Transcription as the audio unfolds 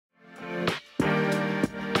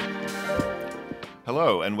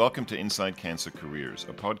Hello, and welcome to Inside Cancer Careers,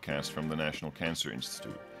 a podcast from the National Cancer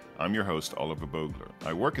Institute. I'm your host, Oliver Bogler.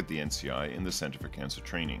 I work at the NCI in the Center for Cancer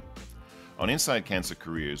Training. On Inside Cancer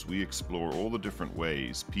Careers, we explore all the different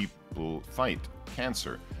ways people fight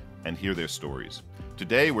cancer and hear their stories.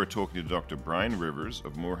 Today, we're talking to Dr. Brian Rivers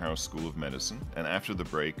of Morehouse School of Medicine, and after the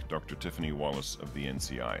break, Dr. Tiffany Wallace of the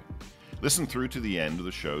NCI. Listen through to the end of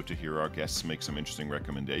the show to hear our guests make some interesting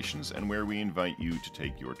recommendations and where we invite you to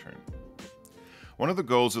take your turn. One of the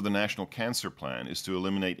goals of the National Cancer Plan is to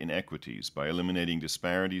eliminate inequities by eliminating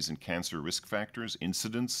disparities in cancer risk factors,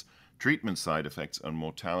 incidence, treatment side effects, and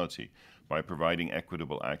mortality by providing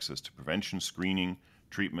equitable access to prevention, screening,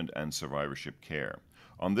 treatment, and survivorship care.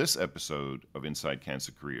 On this episode of Inside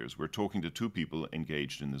Cancer Careers, we're talking to two people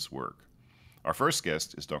engaged in this work. Our first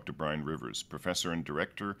guest is Dr. Brian Rivers, professor and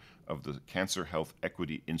director of the Cancer Health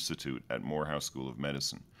Equity Institute at Morehouse School of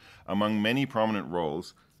Medicine. Among many prominent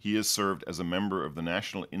roles, he has served as a member of the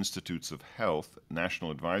National Institutes of Health National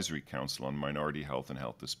Advisory Council on Minority Health and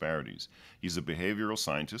Health Disparities. He's a behavioral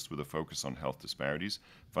scientist with a focus on health disparities,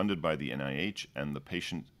 funded by the NIH and the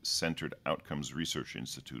Patient-Centered Outcomes Research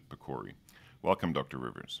Institute, PCORI. Welcome, Dr.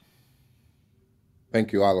 Rivers.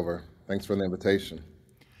 Thank you, Oliver. Thanks for the invitation.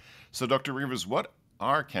 So, Dr. Rivers, what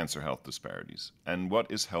are cancer health disparities, and what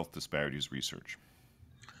is health disparities research?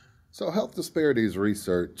 So, health disparities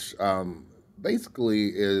research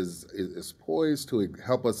basically is poised to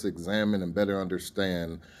help us examine and better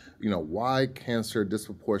understand, why cancer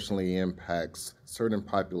disproportionately impacts certain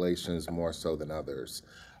populations more so than others.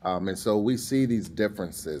 And so we see these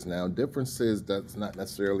differences. Now, differences does not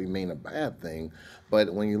necessarily mean a bad thing,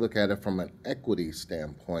 but when you look at it from an equity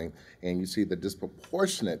standpoint and you see the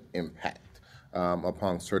disproportionate impact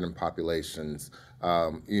upon certain populations,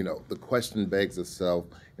 the question begs itself,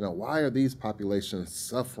 why are these populations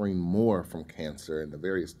suffering more from cancer and the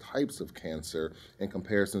various types of cancer in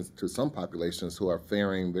comparison to some populations who are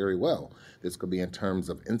faring very well? This could be in terms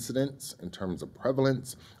of incidence, in terms of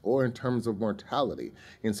prevalence, or in terms of mortality.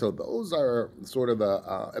 And so those are sort of the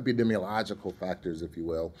epidemiological factors, if you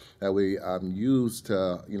will, that we use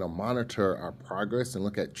to, monitor our progress and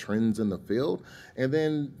look at trends in the field, and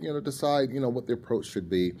then, decide, what the approach should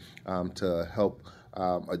be to help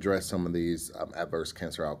address some of these adverse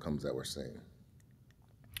cancer outcomes that we're seeing.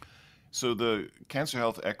 So the Cancer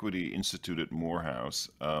Health Equity Institute at Morehouse,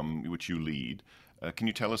 which you lead, can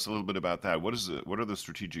you tell us a little bit about that? What are the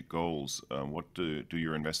strategic goals? What do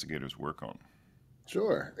your investigators work on?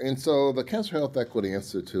 Sure. And so the Cancer Health Equity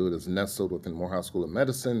Institute is nestled within Morehouse School of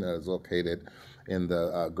Medicine that is located in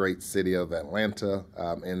the great city of Atlanta,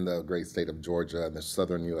 in the great state of Georgia, in the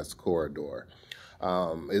southern U.S. corridor.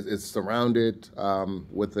 It's surrounded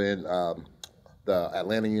within the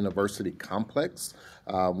Atlanta University complex,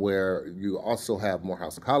 where you also have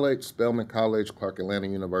Morehouse College, Spelman College, Clark Atlanta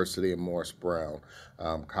University, and Morris Brown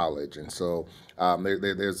College. And so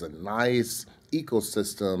there's a nice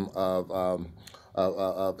ecosystem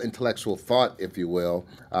of intellectual thought, if you will,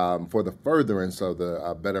 for the furtherance of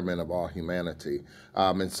the betterment of all humanity.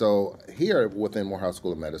 And so here within Morehouse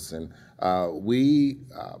School of Medicine, we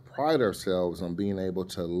pride ourselves on being able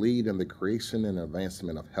to lead in the creation and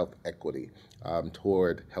advancement of health equity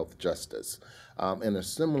toward health justice. In a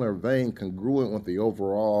similar vein, congruent with the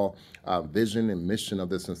overall vision and mission of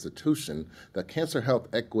this institution, the Cancer Health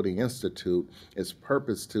Equity Institute is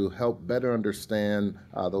purposed to help better understand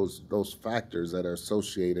those factors that are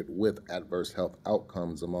associated with adverse health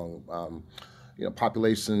outcomes among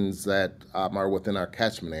populations that are within our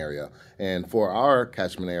catchment area. And for our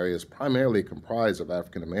catchment area is primarily comprised of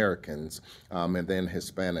African Americans and then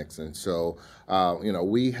Hispanics. And so,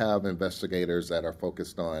 we have investigators that are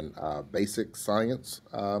focused on basic science,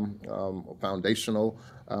 foundational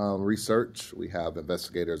research. We have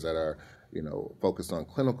investigators that are focused on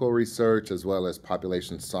clinical research as well as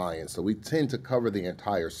population science. So we tend to cover the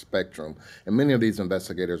entire spectrum. And many of these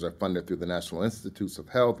investigators are funded through the National Institutes of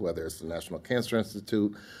Health, whether it's the National Cancer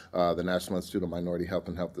Institute, the National Institute of Minority Health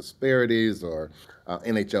and Health Disparities, or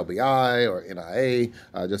NHLBI or NIA,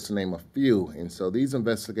 just to name a few. And so these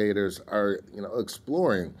investigators are,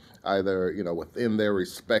 exploring either, within their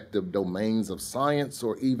respective domains of science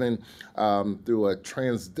or even through a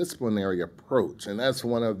transdisciplinary approach. And that's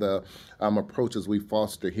one of the approaches we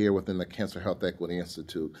foster here within the Cancer Health Equity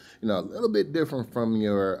Institute. A little bit different from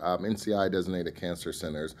your NCI designated cancer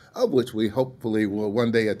centers, of which we hopefully will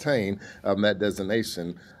one day attain that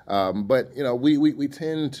designation. But we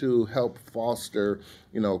tend to help foster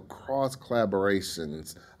cross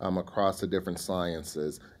collaborations across the different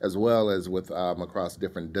sciences, as well as with across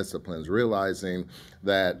different disciplines, realizing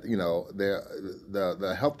that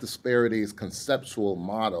the health disparities conceptual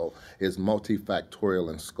model is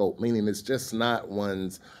multifactorial in scope, meaning it's just not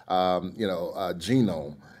one's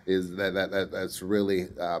genome is that's really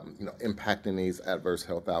impacting these adverse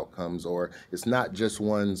health outcomes, or it's not just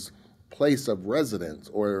one's place of residence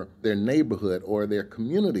or their neighborhood or their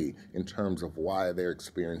community in terms of why they're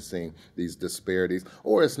experiencing these disparities,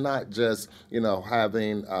 or it's not just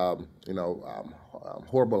having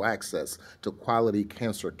horrible access to quality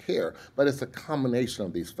cancer care, but it's a combination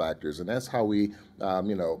of these factors, and that's how we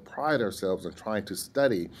pride ourselves in trying to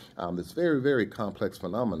study this very, very complex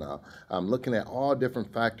phenomena, looking at all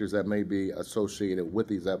different factors that may be associated with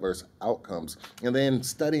these adverse outcomes, and then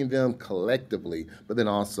studying them collectively, but then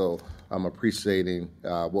also appreciating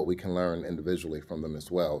what we can learn individually from them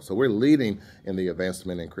as well. So we're leading in the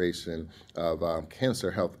advancement and creation of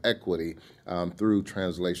cancer health equity through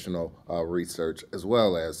translational research, as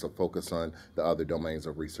well as a focus on the other domains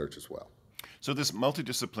of research as well. So this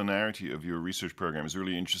multidisciplinarity of your research program is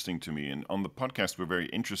really interesting to me. And on the podcast, we're very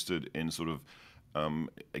interested in sort of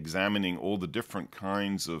examining all the different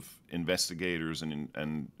kinds of investigators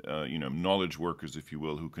and knowledge workers, if you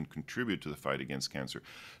will, who can contribute to the fight against cancer.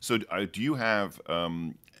 So do you have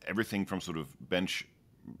everything from sort of bench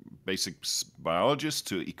basic biologists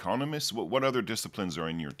to economists? What other disciplines are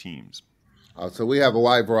in your teams? So we have a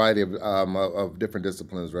wide variety of different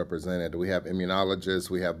disciplines represented. We have immunologists,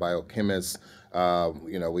 we have biochemists,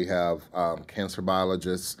 we have cancer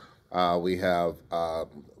biologists, we have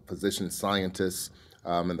physician scientists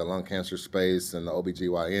in the lung cancer space, in the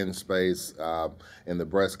OBGYN space, in the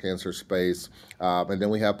breast cancer space. And then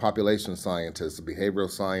we have population scientists,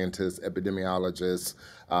 behavioral scientists, epidemiologists,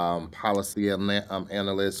 policy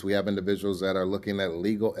analysts. We have individuals that are looking at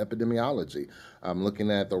legal epidemiology, looking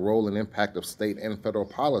at the role and impact of state and federal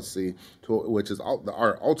policy, which is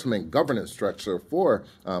our ultimate governance structure for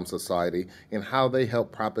society, and how they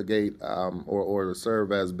help propagate or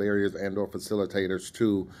serve as barriers and or facilitators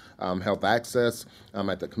to health access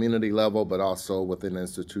at the community level, but also within the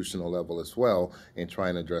institutional level as well, in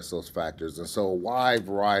trying to address those factors. And so a wide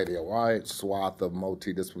swath of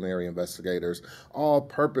multidisciplinary investigators, all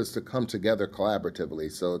purpose to come together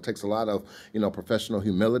collaboratively. So it takes a lot of professional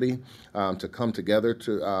humility to come together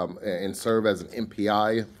to and serve as an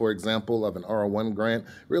MPI, for example, of an R01 grant,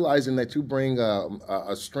 realizing that you bring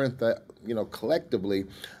a strength that collectively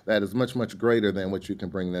that is much, much greater than what you can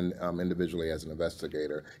bring then individually as an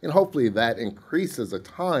investigator. And hopefully that increases the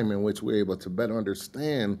time in which we're able to better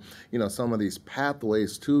understand, some of these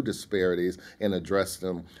pathways to disparities and address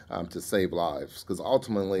them to save lives. Because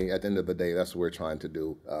ultimately, at the end of the day, that's what we're trying to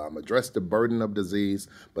do, address the burden of disease,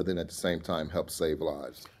 but then at the same time help save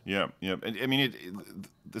lives. Yeah. I mean,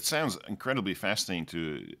 that sounds incredibly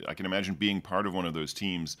fascinating. I can imagine being part of one of those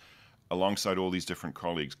teams alongside all these different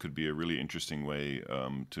colleagues could be a really interesting way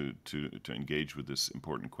to engage with this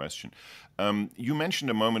important question. You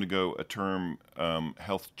mentioned a moment ago a term,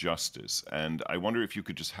 health justice, and I wonder if you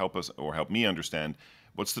could just help us or help me understand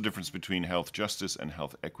what's the difference between health justice and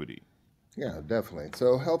health equity? Yeah, definitely.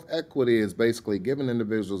 So health equity is basically giving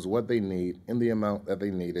individuals what they need in the amount that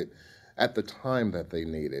they need it at the time that they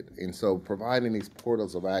need it. And so providing these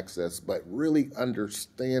portals of access, but really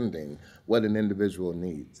understanding what an individual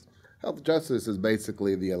needs. Health justice is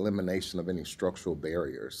basically the elimination of any structural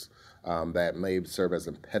barriers that may serve as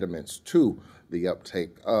impediments to the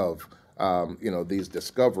uptake of these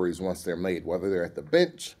discoveries once they're made, whether they're at the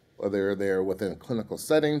bench, whether they're within clinical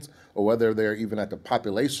settings, or whether they're even at the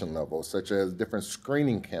population level, such as different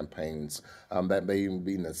screening campaigns that may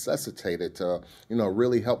be necessitated to,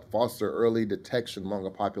 really help foster early detection among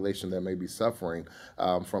a population that may be suffering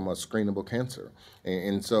from a screenable cancer.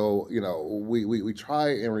 And so, we try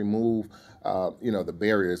and remove the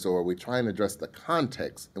barriers, or we try and address the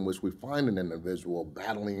context in which we find an individual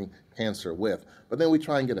battling cancer with, but then we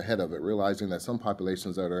try and get ahead of it, realizing that some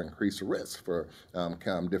populations are at increased risk for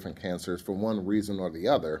different cancers for one reason or the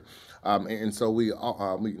other. And so we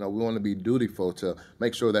want to be dutiful to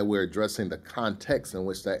make sure that we're addressing the context in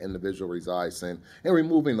which that individual resides in, and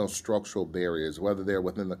removing those structural barriers, whether they're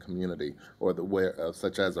within the community or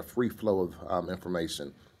such as a free flow of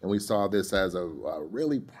information. And we saw this as a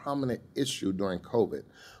really prominent issue during COVID,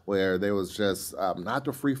 where there was just not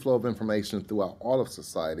the free flow of information throughout all of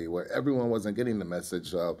society, where everyone wasn't getting the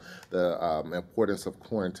message of the importance of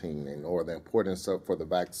quarantining or the importance for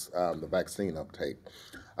the vaccine uptake.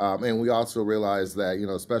 And we also realize that,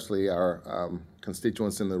 especially our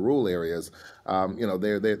constituents in the rural areas,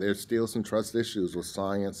 there's still some trust issues with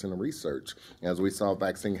science and research. As we saw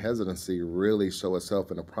vaccine hesitancy really show itself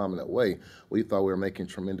in a prominent way, we thought we were making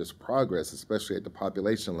tremendous progress, especially at the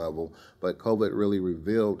population level, but COVID really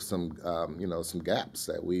revealed some gaps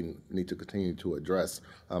that we need to continue to address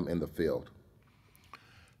in the field.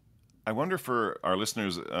 I wonder, for our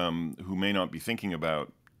listeners who may not be thinking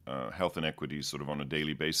about health inequities sort of on a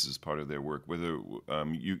daily basis as part of their work, whether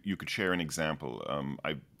you could share an example.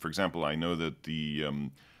 For example, I know that the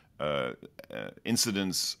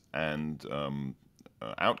incidence and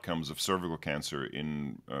outcomes of cervical cancer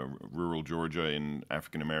in rural Georgia in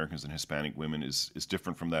African Americans and Hispanic women is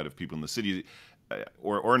different from that of people in the city.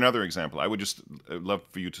 Or another example, I would just love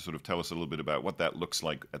for you to sort of tell us a little bit about what that looks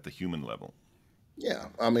like at the human level. Yeah,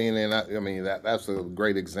 that's a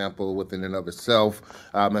great example within and of itself.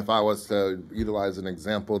 If I was to utilize an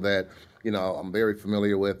example that I'm very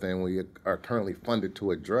familiar with and we are currently funded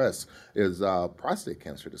to address is prostate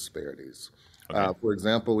cancer disparities. Okay. For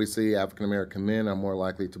example, we see African American men are more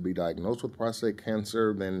likely to be diagnosed with prostate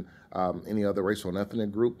cancer than any other racial and ethnic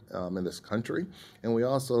group in this country. And we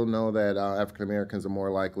also know that African Americans are more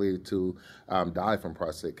likely to die from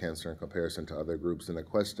prostate cancer in comparison to other groups. And the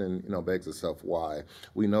question, begs itself why.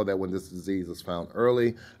 We know that when this disease is found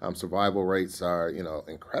early, survival rates are,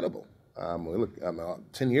 incredible. We look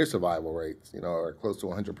 10-year survival rates, are close to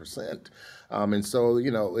 100%. And so,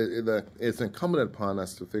 it's incumbent upon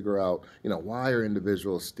us to figure out, why are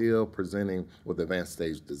individuals still presenting with advanced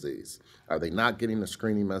stage disease? Are they not getting the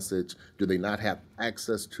screening message? Do they not have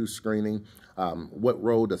access to screening? What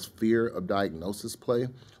role does fear of diagnosis play?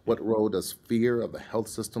 What role does fear of the health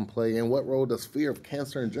system play? And what role does fear of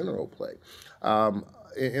cancer in general play?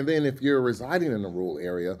 And then if you're residing in a rural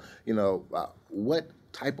area, what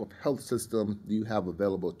type of health system do you have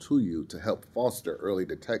available to you to help foster early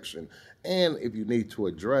detection? And if you need to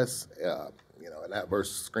address, an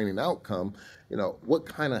adverse screening outcome, what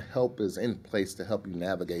kind of help is in place to help you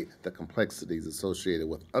navigate the complexities associated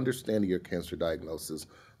with understanding your cancer diagnosis,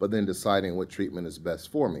 but then deciding what treatment is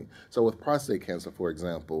best for me. So with prostate cancer, for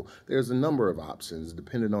example, there's a number of options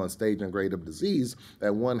depending on stage and grade of disease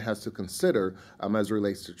that one has to consider as it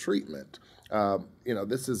relates to treatment.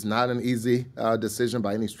 This is not an easy decision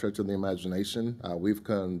by any stretch of the imagination. We've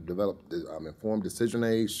developed informed decision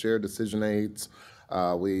aids, shared decision aids.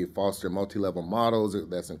 We foster multi-level models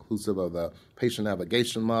that's inclusive of the patient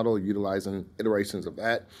navigation model, utilizing iterations of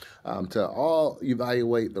that to all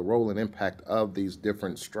evaluate the role and impact of these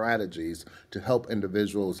different strategies to help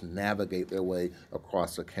individuals navigate their way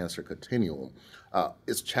across the cancer continuum.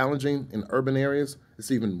 It's challenging in urban areas.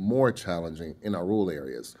 It's even more challenging in our rural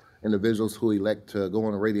areas. Individuals who elect to go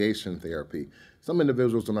on radiation therapy. Some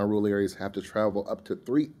individuals in our rural areas have to travel up to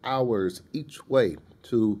 3 hours each way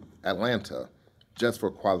to Atlanta just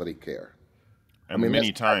for quality care. And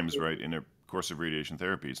many times, right, in a course of radiation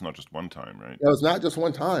therapy, it's not just one time, right? It's not just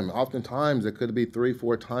one time. Oftentimes, it could be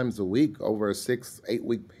 3-4 times a week over a 6-8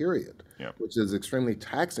 week period, which is extremely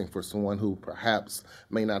taxing for someone who perhaps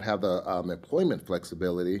may not have the employment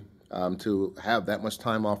flexibility to have that much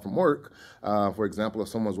time off from work. For example, if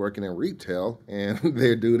someone's working in retail and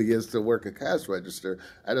their duty is to work a cash register,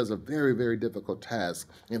 that is a very, very difficult task.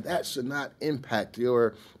 And that should not impact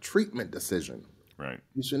your treatment decision. Right.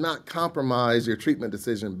 You should not compromise your treatment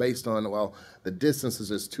decision based on, the distance is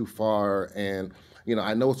just too far, and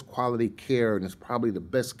I know it's quality care and it's probably the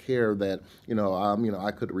best care that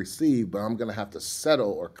I could receive, but I'm going to have to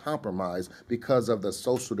settle or compromise because of the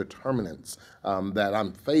social determinants that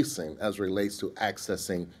I'm facing as relates to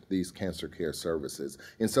accessing these cancer care services.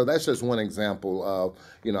 And so that's just one example of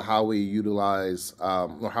how we utilize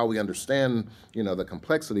or how we understand the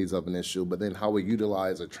complexities of an issue, but then how we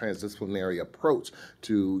utilize a transdisciplinary approach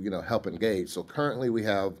to help engage. So currently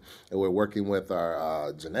we're working with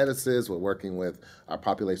our geneticists, we're working with our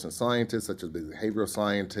population scientists, such as behavioral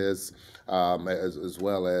scientists, as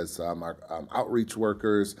well as our outreach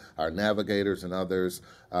workers, our navigators, and others,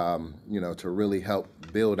 to really help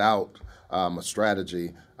build out a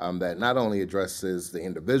strategy that not only addresses the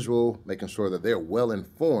individual, making sure that they're well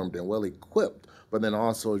informed and well equipped, but then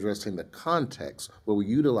also addressing the context where we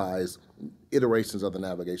utilize iterations of the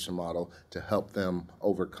navigation model to help them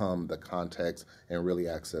overcome the context and really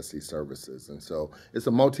access these services. And so it's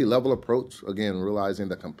a multi-level approach, again, realizing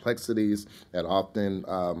the complexities that often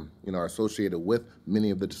are associated with many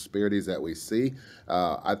of the disparities that we see.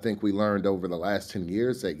 I think we learned over the last 10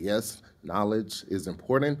 years that, yes, knowledge is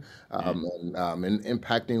important, and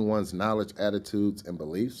impacting one's knowledge, attitudes, and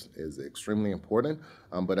beliefs is extremely important.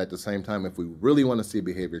 But at the same time, if we really want to see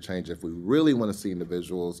behavior change, if we really want to see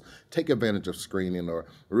individuals take advantage of screening or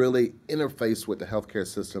really interface with the healthcare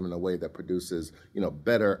system in a way that produces,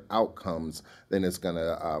 better outcomes, then it's going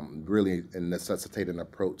to really necessitate an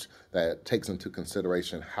approach that takes into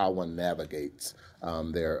consideration how one navigates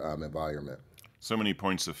their environment. So many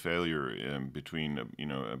points of failure between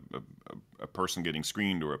a person getting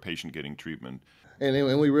screened or a patient getting treatment.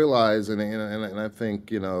 And we realize, and I think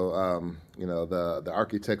the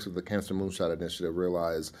architects of the Cancer Moonshot Initiative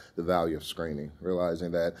realize the value of screening,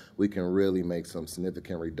 realizing that we can really make some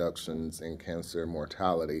significant reductions in cancer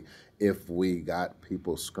mortality if we got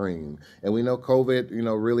people screened. And we know COVID,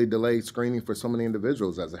 really delayed screening for so many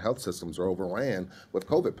individuals as the health systems are overran with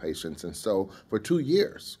COVID patients. And so for 2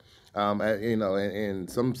 years, and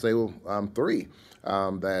some say 3,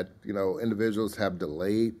 that individuals have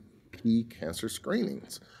delayed key cancer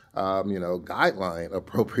screenings, guideline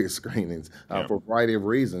appropriate screenings for a variety of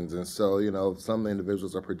reasons. And so, some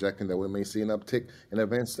individuals are projecting that we may see an uptick in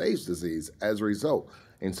advanced stage disease as a result.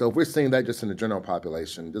 And so if we're seeing that just in the general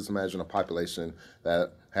population, just imagine a population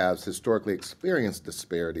that has historically experienced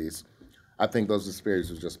disparities. I think those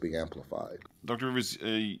disparities will just be amplified. Dr. Rivers,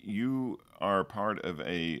 you are part of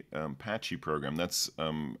a PACHI program. That's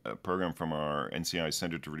a program from our NCI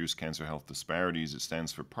Center to Reduce Cancer Health Disparities. It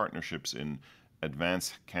stands for Partnerships in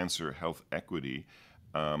Advanced Cancer Health Equity.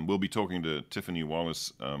 We'll be talking to Tiffany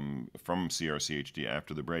Wallace from CRCHD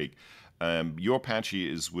after the break. Your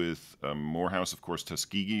PACHI is with Morehouse, of course,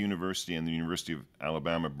 Tuskegee University, and the University of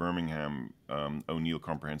Alabama, Birmingham O'Neill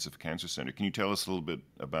Comprehensive Cancer Center. Can you tell us a little bit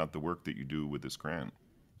about the work that you do with this grant?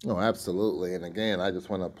 Oh, absolutely. And again, I just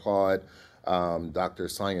want to applaud Dr.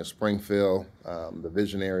 Sonia Springfield, the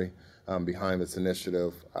visionary behind this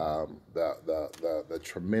initiative, the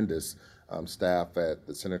tremendous staff at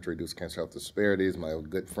the Center to Reduce Cancer Health Disparities, my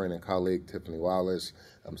good friend and colleague, Tiffany Wallace.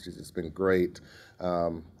 She's just been great.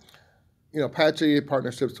 PACHI,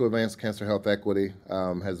 Partnerships to Advance Cancer Health Equity,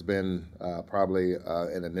 has been probably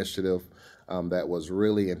an initiative that was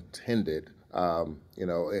really intended, in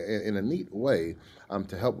a neat way,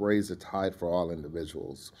 to help raise the tide for all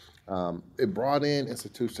individuals. It brought in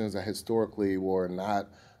institutions that historically were not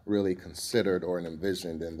really considered or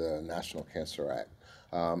envisioned in the National Cancer Act.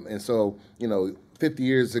 And so, 50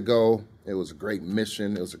 years ago, it was a great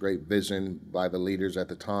mission, it was a great vision by the leaders at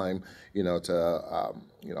the time, to,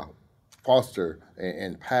 foster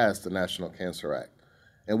and pass the National Cancer Act.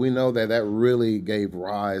 And we know that that really gave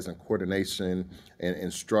rise and coordination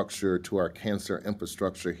and structure to our cancer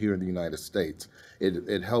infrastructure here in the United States.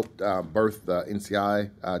 It helped birth the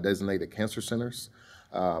NCI designated cancer centers,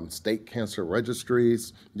 state cancer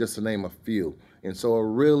registries, just to name a few. And so it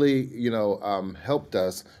really, helped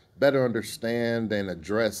us better understand and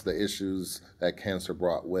address the issues that cancer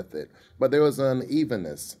brought with it. But there was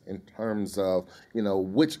unevenness in terms of,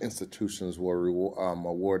 which institutions were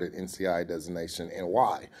awarded NCI designation and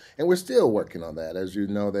why. And we're still working on that. As you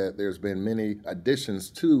know, that there's been many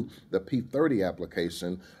additions to the P30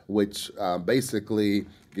 application, which basically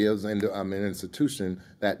gives an institution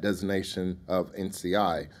that designation of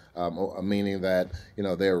NCI, meaning that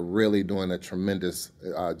they're really doing a tremendous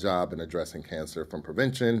job in addressing cancer from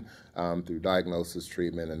prevention through diagnosis,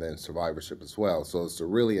 treatment, and then survivorship as well. So it's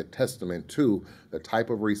really a testament to the type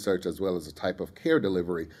of research as well as the type of care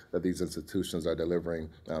delivery that these institutions are delivering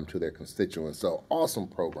to their constituents. So awesome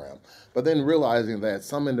program. But then realizing that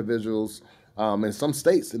some individuals in some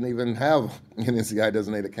states didn't even have an NCI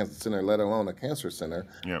designated cancer center, let alone a cancer center.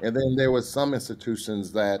 Yep. And then there was some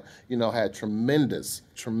institutions that, had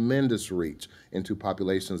tremendous reach into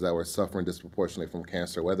populations that were suffering disproportionately from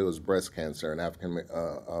cancer, whether it was breast cancer in African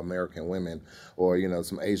American women, or,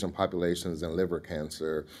 some Asian populations in liver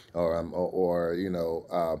cancer, or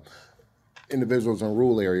individuals in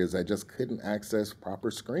rural areas that just couldn't access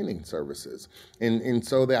proper screening services. And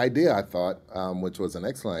so the idea, I thought, which was an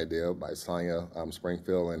excellent idea by Sonia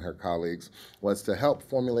Springfield and her colleagues, was to help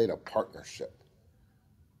formulate a partnership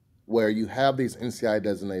where you have these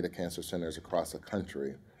NCI-designated cancer centers across the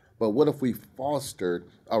country, but what if we fostered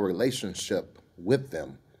a relationship with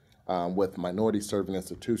them, with minority-serving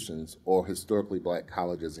institutions or historically Black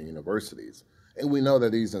colleges and universities? And we know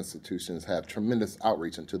that these institutions have tremendous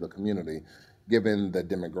outreach into the community, given the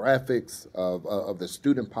demographics of the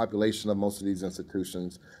student population of most of these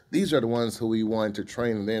institutions. These are the ones who we want to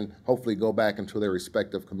train and then hopefully go back into their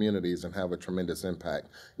respective communities and have a tremendous impact,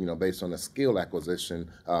 based on the skill acquisition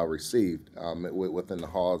received within the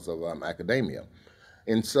halls of academia.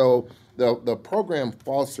 And so the program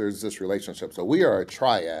fosters this relationship. So we are a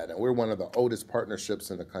triad, and we're one of the oldest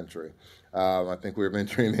partnerships in the country. I think we're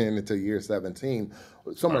venturing into year 17.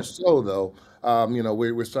 So much so, though,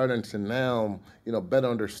 we're starting to now, better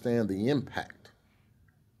understand the impact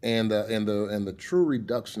and the true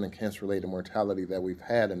reduction in cancer-related mortality that we've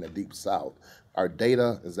had in the Deep South. Our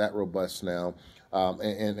data is that robust now,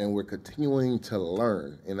 and we're continuing to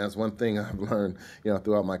learn. And that's one thing I've learned,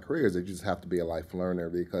 throughout my career, is that you just have to be a life learner,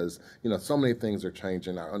 because, so many things are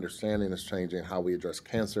changing. Our understanding is changing. How we address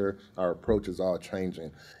cancer, our approach is all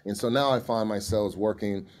changing. And so now I find myself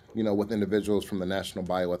working, with individuals from the National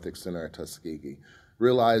Bioethics Center at Tuskegee,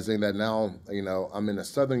 realizing that now, I'm in the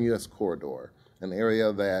Southern U.S. corridor, an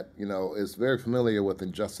area that, is very familiar with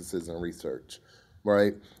injustices in research,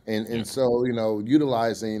 right? And so,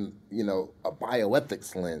 utilizing, a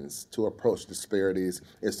bioethics lens to approach disparities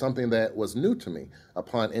is something that was new to me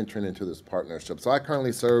upon entering into this partnership. So I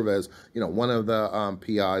currently serve as, one of the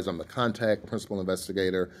PIs. I'm the contact principal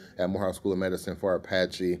investigator at Morehouse School of Medicine for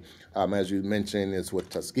Apache. As you mentioned, it's with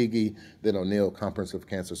Tuskegee, then O'Neill Comprehensive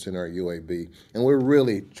Cancer Center at UAB. And we're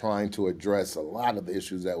really trying to address a lot of the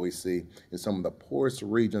issues that we see in some of the poorest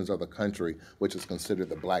regions of the country, which is considered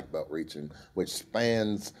the Black Belt region, which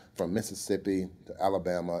spans from Mississippi to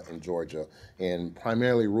Alabama and Georgia, in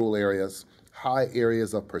primarily rural areas, high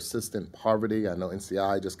areas of persistent poverty. I know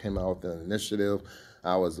NCI just came out with an initiative.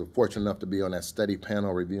 I was fortunate enough to be on that study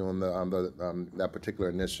panel reviewing that particular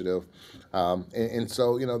initiative. And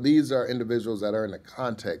so, these are individuals that are in the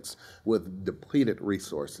context with depleted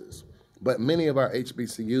resources. But many of our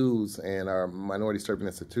HBCUs and our minority serving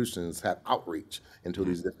institutions have outreach into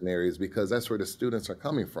these different areas, because that's where the students are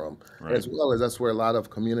coming from, as well as that's where a lot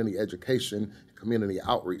of community education, community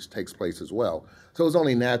outreach takes place as well. So it's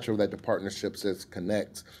only natural that the partnerships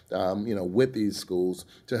connect, with these schools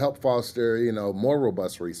to help foster, more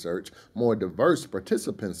robust research, more diverse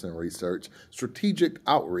participants in research, strategic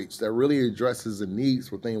outreach that really addresses the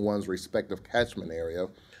needs within one's respective catchment area,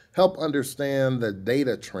 help understand the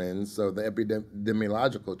data trends, so the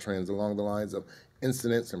epidemiological trends along the lines of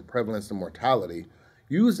incidence and prevalence and mortality,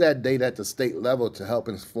 use that data at the state level to help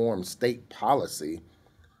inform state policy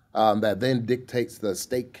that then dictates the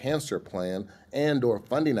state cancer plan and or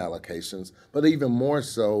funding allocations, but even more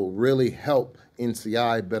so really help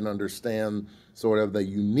NCI better understand sort of the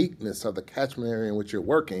uniqueness of the catchment area in which you're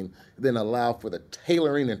working, then allow for the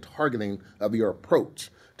tailoring and targeting of your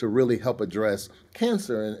approach to really help address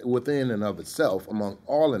cancer within and of itself among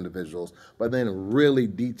all individuals, but then really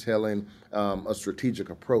detailing a strategic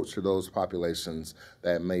approach to those populations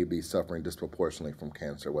that may be suffering disproportionately from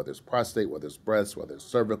cancer, whether it's prostate, whether it's breast, whether it's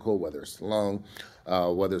cervical, whether it's lung,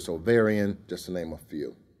 whether it's ovarian, just to name a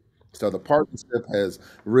few. So the partnership has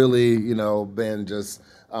really, been just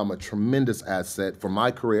a tremendous asset for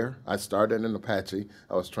my career. I started in Apache.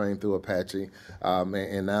 I was trained through Apache,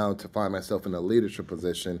 and now to find myself in a leadership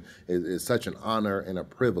position is such an honor and a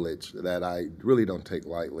privilege that I really don't take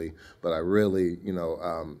lightly. But I really,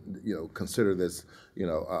 consider this,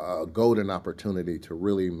 a golden opportunity to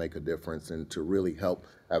really make a difference and to really help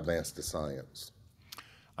advance the science.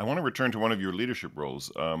 I want to return to one of your leadership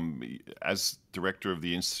roles. As director of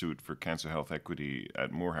the Institute for Cancer Health Equity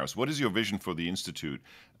at Morehouse, what is your vision for the Institute?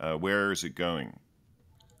 Where is it going?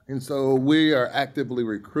 And so we are actively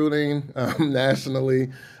recruiting nationally.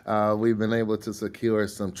 We've been able to secure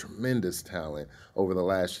some tremendous talent over the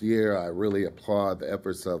last year. I really applaud the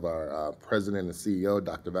efforts of our president and CEO,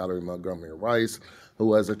 Dr. Valerie Montgomery Rice, who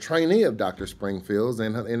was a trainee of Dr. Springfield's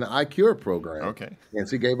in the iCure program. Okay. And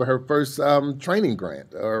she gave her first training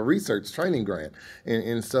grant, or research training grant.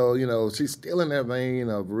 And so, she's still in that vein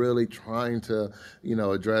of really trying to,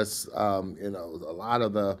 address, a lot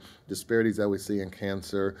of the disparities that we see in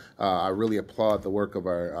cancer. I really applaud the work of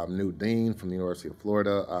our new dean from the University of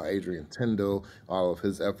Florida, Adrian Tyndall, all of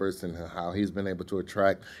his efforts and how he's been able to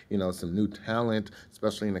attract, some new talent,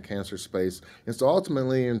 especially in the cancer space. And so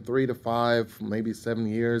ultimately in 3 to 5, maybe 7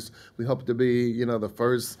 years, we hope to be, the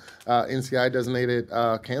first NCI-designated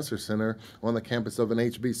cancer center on the campus of an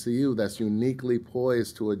HBCU that's uniquely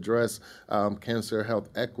poised to address cancer health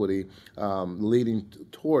equity, leading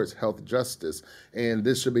towards health justice. And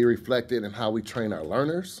this should be reflected in how we train our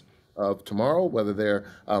learners of tomorrow, whether they're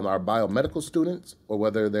our biomedical students, or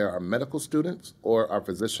whether they're our medical students, or our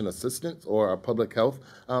physician assistants, or our public health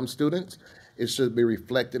students. It should be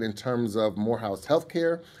reflected in terms of Morehouse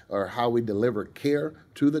healthcare, or how we deliver care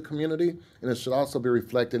to the community. And it should also be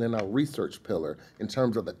reflected in our research pillar in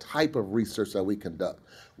terms of the type of research that we conduct.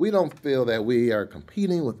 We don't feel that we are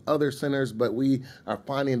competing with other centers, but we are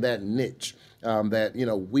finding that niche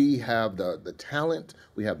that, we have the talent,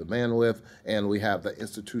 we have the bandwidth, and we have the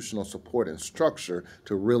institutional support and structure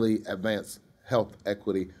to really advance health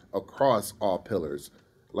equity across all pillars.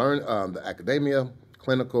 Learn the academia,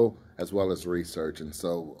 clinical, as well as research. And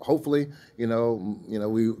so hopefully, we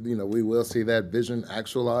will see that vision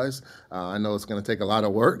actualized. I know it's going to take a lot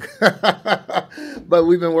of work, but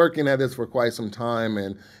we've been working at this for quite some time.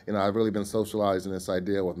 And, I've really been socializing this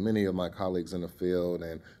idea with many of my colleagues in the field,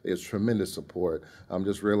 and there's tremendous support. I'm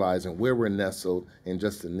just realizing where we're nestled and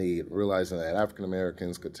just the need, realizing that African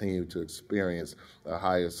Americans continue to experience the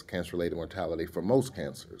highest cancer-related mortality for most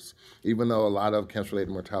cancers. Even though a lot of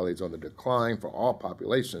cancer-related mortality is on the decline for all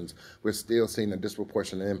populations, we're still seeing a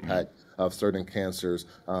disproportionate impact of certain cancers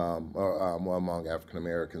among African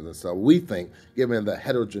Americans. And so we think, given the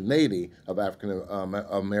heterogeneity of African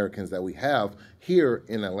Americans that we have here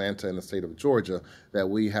in Atlanta and the state of Georgia, that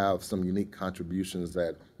we have some unique contributions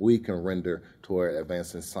that we can render toward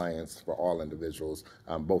advancing science for all individuals,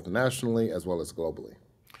 both nationally as well as globally.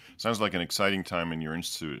 Sounds like an exciting time in your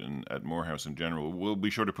institute and at Morehouse in general. We'll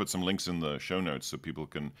be sure to put some links in the show notes so people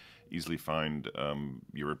can easily find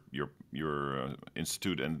your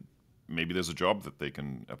institute, and maybe there's a job that they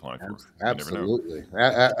can apply for. Absolutely.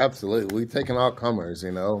 Absolutely. We've taken all comers,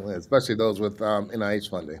 especially those with NIH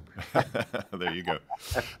funding. There you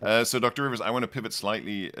go. So, Dr. Rivers, I want to pivot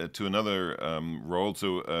slightly to another role.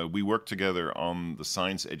 So we work together on the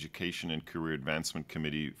Science Education and Career Advancement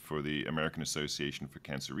Committee for the American Association for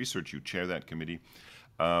Cancer Research. You chair that committee.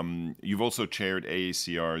 You've also chaired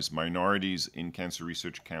AACR's Minorities in Cancer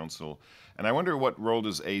Research Council. And I wonder, what role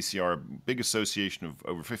does AACR, a big association of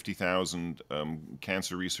over 50,000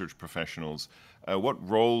 cancer research professionals, what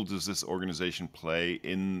role does this organization play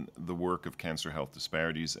in the work of cancer health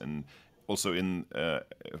disparities and also in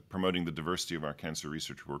promoting the diversity of our cancer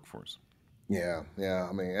research workforce? Yeah.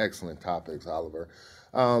 I mean, excellent topics, Oliver.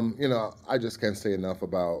 I just can't say enough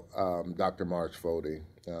about Dr. Marge Fody,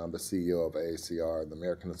 the CEO of AACR, the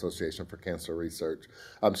American Association for Cancer Research.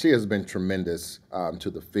 She has been tremendous to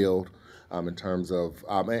the field in terms of,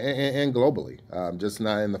 and globally, just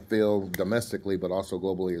not in the field domestically, but also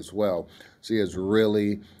globally as well. She has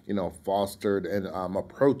really, fostered and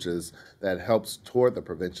approaches that helps toward the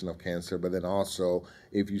prevention of cancer, but then also,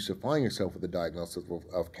 if you should find yourself with a diagnosis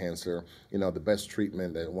of cancer, the best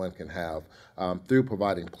treatment that one can have through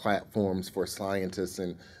providing platforms for scientists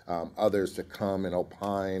and others to come and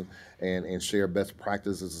opine and share best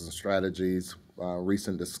practices and strategies,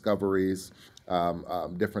 recent discoveries,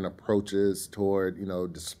 different approaches toward,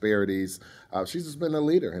 disparities. She's just been a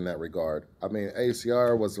leader in that regard. I mean,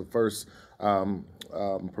 AACR was the first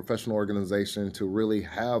professional organization to really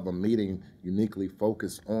have a meeting uniquely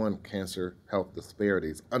focused on cancer health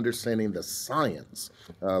disparities, understanding the science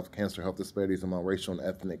of cancer health disparities among racial and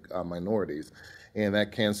ethnic minorities. And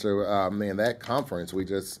that that conference, we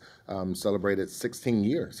just celebrated 16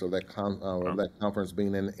 years of that conference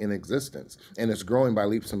being in existence. And it's growing by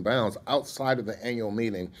leaps and bounds. Outside of the annual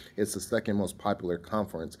meeting, it's the second most popular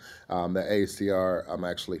conference that AACR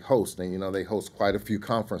actually hosts. And, they host quite a few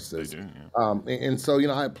conferences. They do, yeah. And so,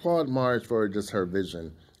 I applaud Marge for just her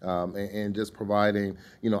vision. And just providing,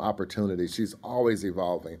 opportunities. She's always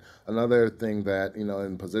evolving. Another thing that,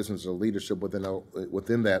 in positions of leadership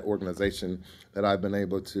within that organization that I've been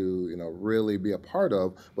able to, really be a part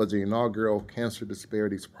of was the inaugural Cancer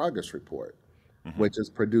Disparities Progress Report, which is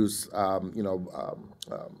produced,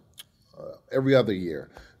 every other year.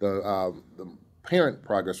 The parent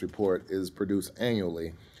progress report is produced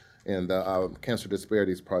annually. And the Cancer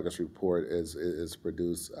Disparities Progress Report is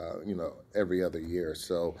produced, every other year.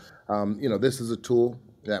 So, this is a tool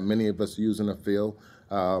that many of us use in the field.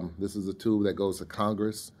 This is a tool that goes to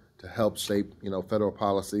Congress to help shape, federal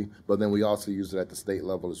policy. But then we also use it at the state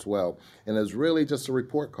level as well. And it's really just a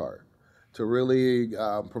report card to really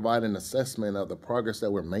provide an assessment of the progress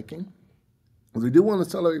that we're making. We do want to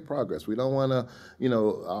celebrate progress. We don't want to,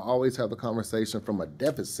 always have a conversation from a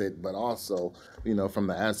deficit, but also, from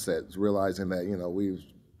the assets, realizing that, we've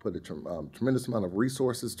put a tremendous amount of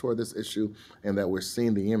resources toward this issue and that we're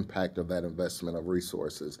seeing the impact of that investment of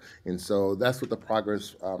resources. And so that's what the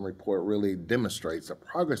progress report really demonstrates, the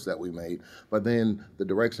progress that we made, but then the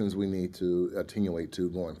directions we need to attenuate to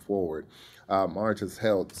going forward. Marge has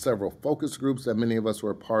held several focus groups that many of us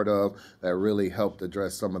were a part of that really helped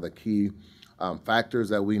address some of the key factors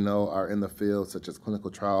that we know are in the field, such as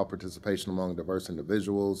clinical trial participation among diverse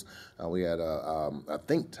individuals. We had a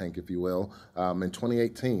think tank, if you will, in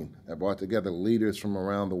 2018 that brought together leaders from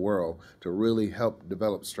around the world to really help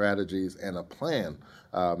develop strategies and a plan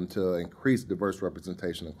to increase diverse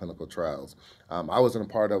representation in clinical trials. I wasn't a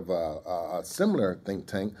part of a similar think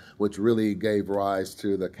tank, which really gave rise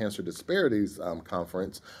to the Cancer Disparities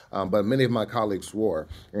conference, but many of my colleagues were.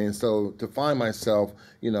 And so to find myself,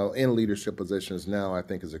 in leadership positions now, I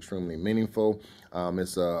think is extremely meaningful.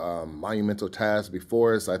 It's a monumental task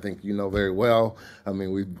before us. I think you know very well. I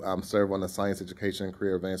mean, we serve on the Science Education and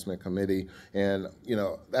Career Advancement Committee, and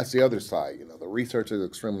that's the other side. The research is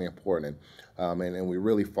extremely important, and we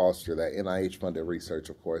really foster that NIH-funded research,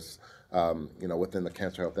 of course. Within the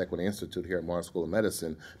Cancer Health Equity Institute here at Morehouse School of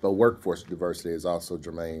Medicine, but workforce diversity is also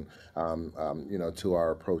germane, to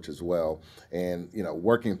our approach as well. And,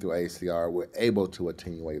 working through ACR, we're able to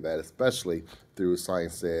attenuate that, especially through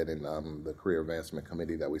Science Ed and the Career Advancement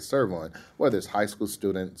Committee that we serve on, whether it's high school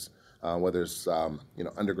students, whether it's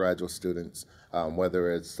undergraduate students,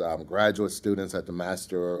 whether it's graduate students at the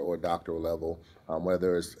master or doctoral level,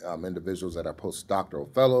 whether it's individuals that are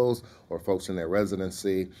postdoctoral fellows or folks in their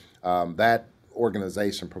residency. That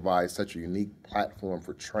organization provides such a unique platform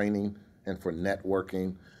for training and for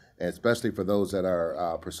networking, and especially for those that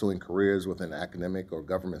are pursuing careers within academic or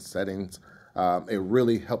government settings. It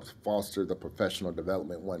really helps foster the professional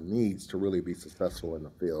development one needs to really be successful in the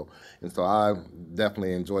field. And so I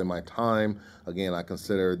definitely enjoy my time. Again, I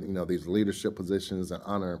consider, these leadership positions an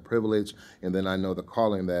honor and privilege. And then I know the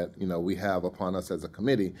calling that, we have upon us as a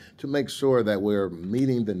committee to make sure that we're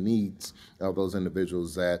meeting the needs of those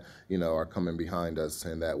individuals that, are coming behind us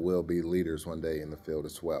and that will be leaders one day in the field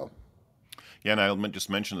as well. Yeah, and I'll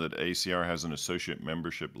just mention that ACR has an associate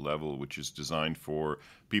membership level, which is designed for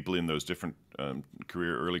people in those different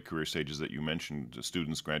early career stages that you mentioned,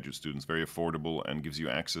 students, graduate students, very affordable, and gives you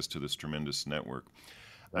access to this tremendous network.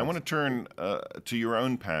 I want to turn to your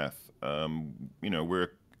own path.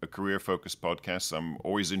 We're a career-focused podcast. I'm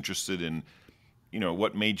always interested in,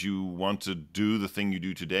 what made you want to do the thing you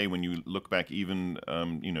do today when you look back even,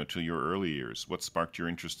 to your early years. What sparked your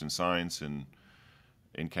interest in science and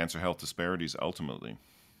in cancer health disparities ultimately?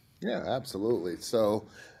 Yeah, absolutely. So,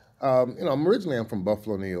 I'm from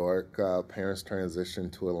Buffalo, New York. Parents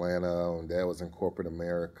transitioned to Atlanta, and Dad was in corporate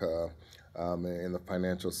America, in the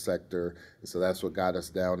financial sector. And so that's what got us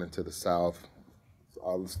down into the South.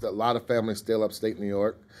 A lot of families still upstate New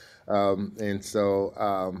York.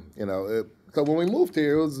 So when we moved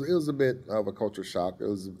here, it was a bit of a culture shock.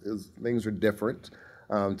 Things were different,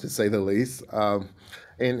 to say the least. But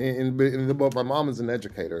my mom is an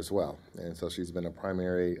educator as well, and so she's been a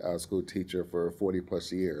primary school teacher for 40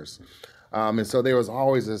 plus years. And so there was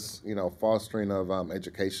always this, fostering of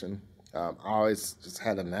education. I always just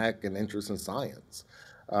had a knack and interest in science.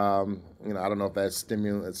 I don't know if that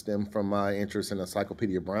stemmed from my interest in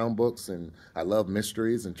Encyclopedia Brown books, and I love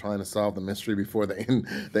mysteries and trying to solve the mystery before the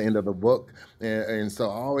end of the book. And so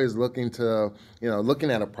always looking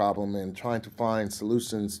at a problem and trying to find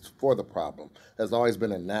solutions for the problem has always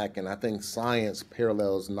been a knack, and I think science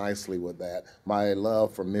parallels nicely with that. My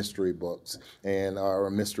love for mystery books or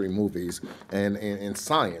mystery movies and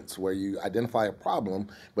science, where you identify a problem,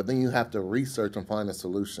 but then you have to research and find a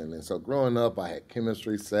solution. And so growing up, I had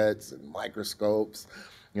chemistry sets and microscopes.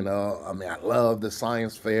 I love the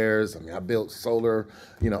science fairs. I built solar,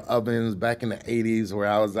 ovens back in the 80s where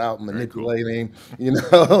I was out manipulating,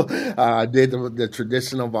 I did the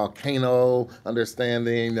traditional volcano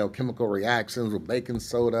understanding, chemical reactions with baking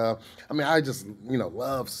soda. I just,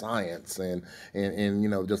 love science and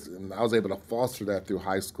I was able to foster that through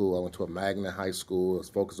high school. I went to a magnet high school. I was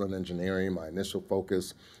focused on engineering. My initial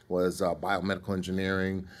focus was biomedical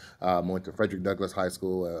engineering. Went to Frederick Douglass High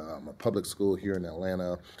School, a public school here in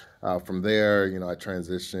Atlanta. From there, I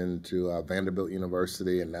transitioned to Vanderbilt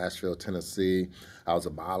University in Nashville, Tennessee. I was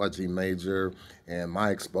a biology major, and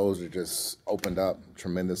my exposure just opened up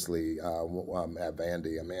tremendously at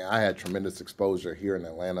Vandy. I had tremendous exposure here in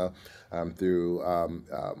Atlanta through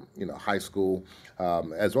high school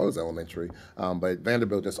as well as elementary. But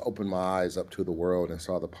Vanderbilt just opened my eyes up to the world and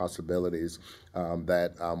saw the possibilities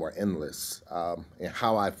that were endless. And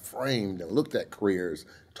how I framed and looked at careers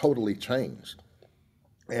totally changed.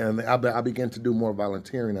 And I began to do more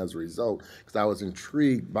volunteering as a result because I was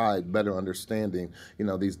intrigued by better understanding,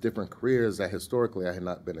 these different careers that historically I had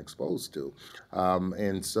not been exposed to.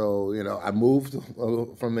 And so, I moved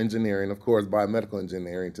from engineering, of course, biomedical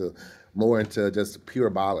engineering, to more into just pure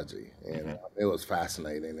biology. And it was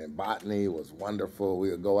fascinating. And botany was wonderful.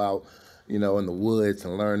 We would go out in the woods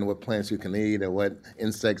and learn what plants you can eat and what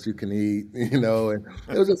insects you can eat, and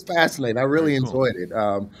it was just fascinating. I Very really cool. enjoyed it.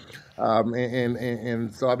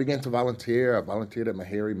 And so I began to volunteer. I volunteered at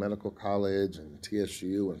Meharry Medical College and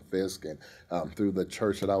TSU and Fisk and through the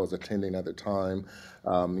church that I was attending at the time,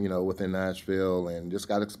 within Nashville, and just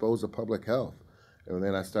got exposed to public health. And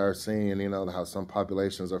then I started seeing, how some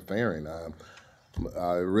populations are faring. It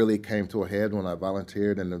really came to a head when I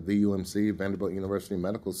volunteered in the VUMC, Vanderbilt University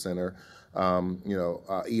Medical Center,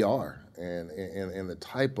 ER, and the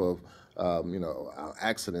type of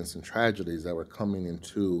accidents and tragedies that were coming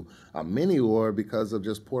into many were because of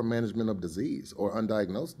just poor management of disease or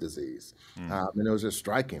undiagnosed disease. And it was just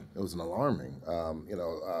striking. It was an alarming,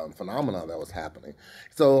 phenomenon that was happening.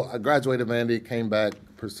 So I graduated Vandy, came back,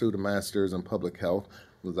 pursued a master's in public health.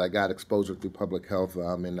 I got exposure through public health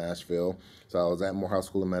in Nashville. So I was at Morehouse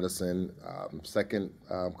School of Medicine, second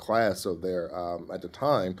class of their, at the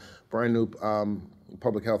time, brand new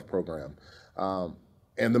public health program.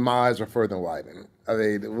 And my eyes were further widened. I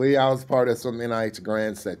was part of some NIH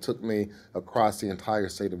grants that took me across the entire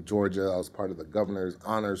state of Georgia. I was part of the governor's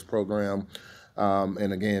honors program.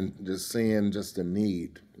 And again, just seeing just the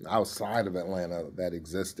need outside of Atlanta that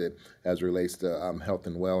existed as relates to health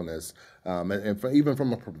and wellness. Even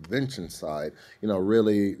from a prevention side,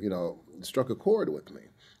 really, struck a chord with me.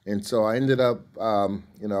 And so I ended up, doing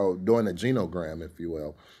a genogram, if you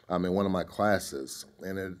will, in one of my classes.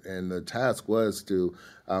 And the task was to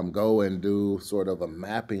go and do sort of a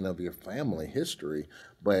mapping of your family history,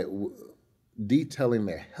 but detailing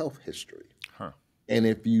their health history. Huh. And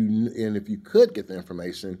if you could get the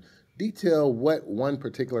information, detail what one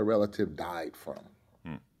particular relative died from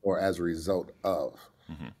or as a result of.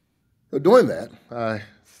 Mm-hmm. So doing that, I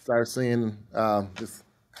started seeing this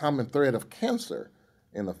common thread of cancer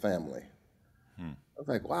in the family. I was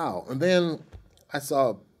like, wow. And then I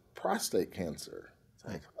saw prostate cancer. It's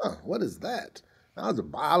like, what is that? I was a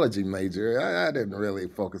biology major. I didn't really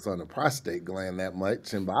focus on the prostate gland that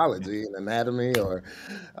much in biology and anatomy,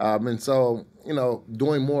 and so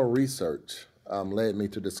doing more research led me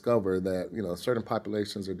to discover that certain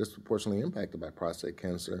populations are disproportionately impacted by prostate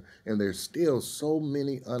cancer, and there's still so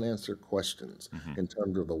many unanswered questions in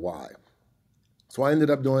terms of the why. So I ended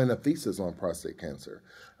up doing a thesis on prostate cancer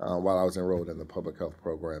while I was enrolled in the public health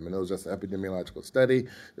program. And it was just an epidemiological study,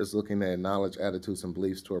 just looking at knowledge, attitudes, and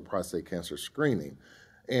beliefs toward prostate cancer screening.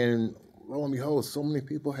 And lo and behold, so many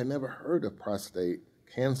people had never heard of prostate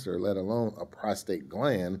cancer, let alone a prostate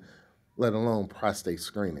gland, let alone prostate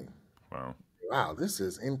screening. Wow, this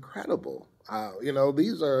is incredible.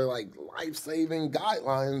 These are like life-saving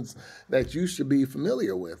guidelines that you should be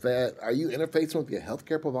familiar with. Are you interfacing with your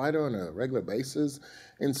healthcare provider on a regular basis?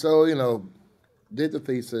 And so, did the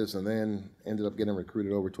thesis and then ended up getting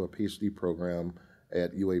recruited over to a PhD program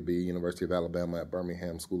at UAB, University of Alabama at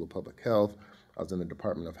Birmingham School of Public Health. I was in the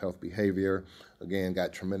Department of Health Behavior. Again,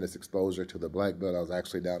 got tremendous exposure to the Black Belt. I was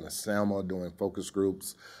actually down in Selma doing focus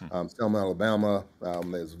groups. Selma, Alabama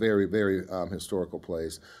is a very, very historical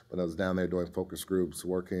place. But I was down there doing focus groups,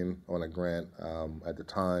 working on a grant at the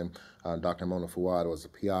time. Dr. Mona Fouad was the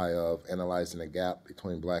PI of analyzing the gap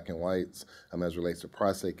between Black and whites as it relates to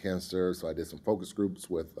prostate cancer. So I did some focus groups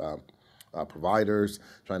with providers,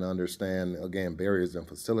 trying to understand, again, barriers and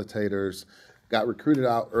facilitators. Got recruited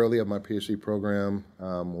out early of my PhD program,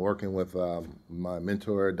 working with my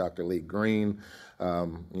mentor, Dr. Lee Green.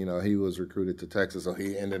 He was recruited to Texas, so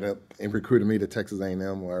he recruited me to Texas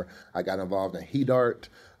A&M, where I got involved in HEDART,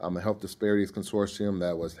 a Health Disparities Consortium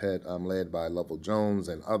that was led by Lovell Jones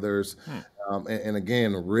and others. And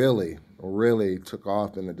again, really took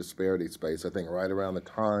off in the disparity space. I think right around the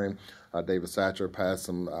time David Satcher passed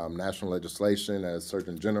some national legislation as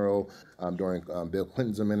Surgeon General during Bill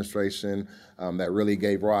Clinton's administration that really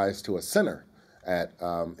gave rise to a center at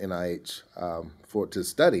NIH to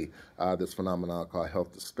study this phenomenon called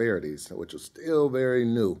health disparities, which was still very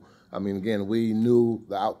new. Again, we knew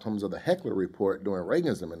the outcomes of the Heckler Report during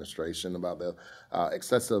Reagan's administration about the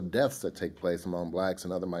excessive deaths that take place among Blacks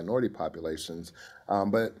and other minority populations.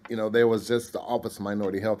 But there was just the Office of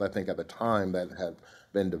Minority Health, I think, at the time that had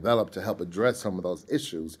been developed to help address some of those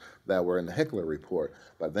issues that were in the Heckler Report.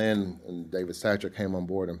 But then David Satcher came on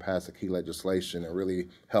board and passed a key legislation and really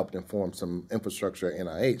helped inform some infrastructure at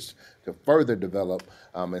NIH to further develop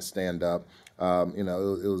and stand up. It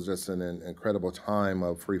was just an incredible time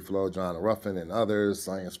of free flow. John Ruffin and others,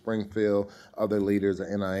 Science Springfield, other leaders at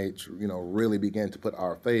NIH, really began to put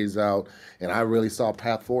RFAs out. And I really saw a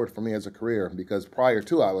path forward for me as a career, because prior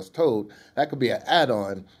to, I was told that could be an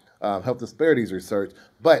add-on health disparities research,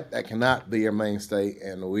 but that cannot be your mainstay,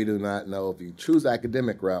 and we do not know if you choose the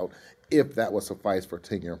academic route, if that will suffice for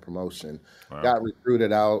tenure and promotion. Wow. Got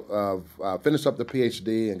recruited out of, finished up the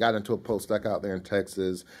PhD and got into a postdoc out there in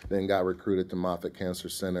Texas, then got recruited to Moffitt Cancer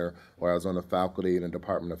Center, where I was on the faculty in the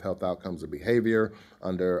Department of Health Outcomes and Behavior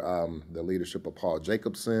under the leadership of Paul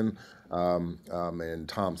Jacobson and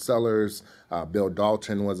Tom Sellers. Bill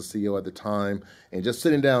Dalton was the CEO at the time, and just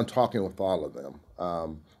sitting down talking with all of them.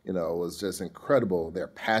 It was just incredible, their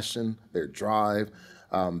passion, their drive,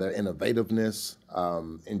 their innovativeness,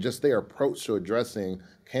 and just their approach to addressing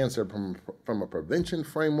cancer from a prevention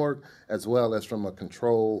framework as well as from a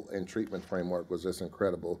control and treatment framework was just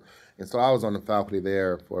incredible. And so I was on the faculty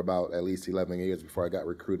there for about at least 11 years before I got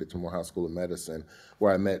recruited to Morehouse School of Medicine,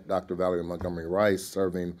 where I met Dr. Valerie Montgomery Rice,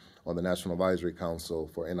 serving on the National Advisory Council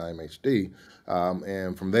for NIMHD.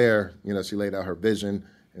 And from there, she laid out her vision,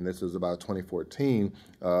 and this was about 2014,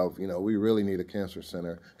 of, we really need a cancer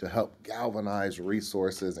center to help galvanize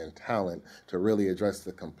resources and talent to really address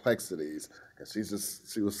the complexities.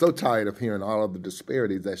 She was so tired of hearing all of the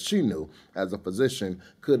disparities that she knew as a physician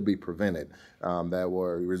could be prevented, that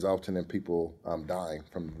were resulting in people dying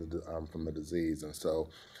from the disease. And so,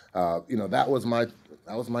 that was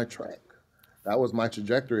my track. That was my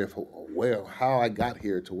trajectory of how I got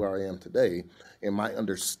here to where I am today, and my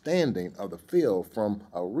understanding of the field from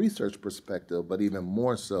a research perspective, but even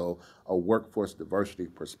more so a workforce diversity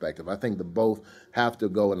perspective. I think the both have to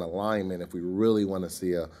go in alignment if we really want to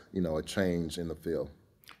see a change in the field.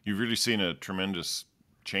 You've really seen a tremendous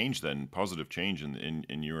change then, positive change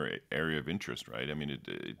in your area of interest, right? I mean,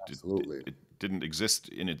 Absolutely. It didn't exist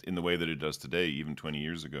in the way that it does today, even 20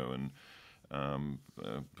 years ago, and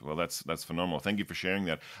well, that's phenomenal. Thank you for sharing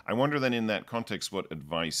that. I wonder then, in that context, what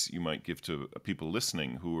advice you might give to people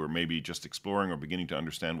listening who are maybe just exploring or beginning to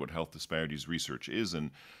understand what health disparities research is,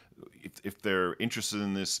 and if they're interested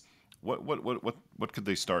in this, what could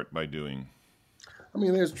they start by doing? I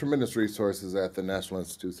mean, there's tremendous resources at the National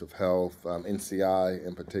Institutes of Health, NCI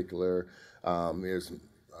in particular. There's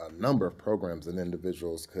a number of programs that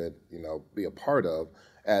individuals could, be a part of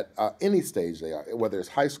at any stage they are, whether it's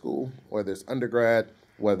high school, whether it's undergrad,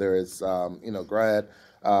 whether it's, grad.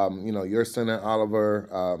 Your center,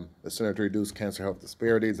 Oliver, the Center to Reduce Cancer Health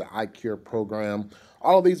Disparities, the iCure program.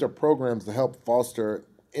 All of these are programs to help foster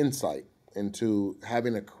insight into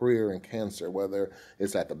having a career in cancer, whether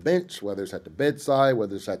it's at the bench, whether it's at the bedside,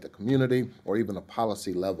 whether it's at the community, or even a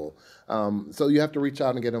policy level. So you have to reach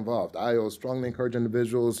out and get involved. I will strongly encourage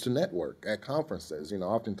individuals to network at conferences.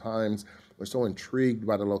 Oftentimes we're so intrigued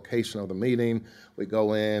by the location of the meeting. We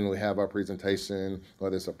go in, we have our presentation,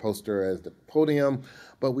 whether it's a poster as the podium,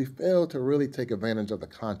 but we fail to really take advantage of the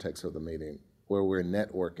context of the meeting, where we're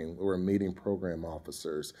networking, where we're meeting program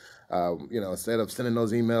officers. Instead of sending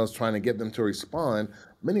those emails trying to get them to respond,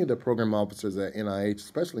 many of the program officers at NIH,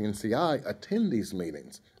 especially NCI, attend these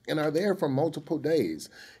meetings and are there for multiple days.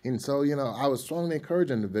 And so, I would strongly encourage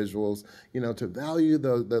individuals, to value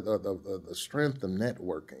the strength of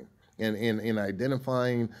networking and in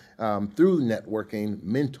identifying through networking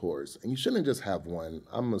mentors. And you shouldn't just have one.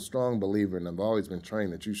 I'm a strong believer, and I've always been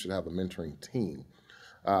trained that you should have a mentoring team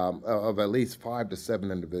of at least 5 to 7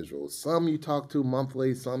 individuals. Some you talk to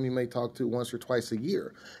monthly, some you may talk to once or twice a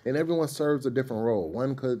year, and everyone serves a different role.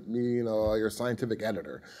 One could be, your scientific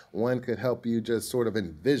editor. One could help you just sort of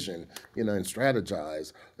envision, and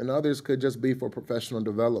strategize, and others could just be for professional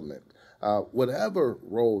development. Whatever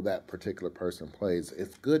role that particular person plays,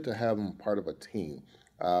 it's good to have them part of a team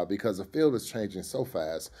because the field is changing so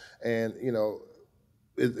fast, and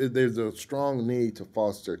there's a strong need to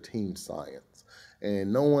foster team science.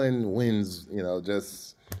 And no one wins,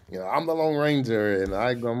 I'm the Lone Ranger and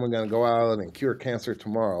I'm going to go out and cure cancer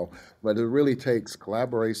tomorrow. But it really takes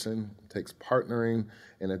collaboration, it takes partnering,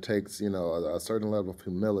 and it takes, a certain level of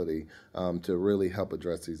humility to really help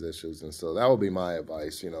address these issues. And so that would be my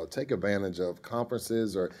advice, take advantage of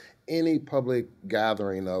conferences or any public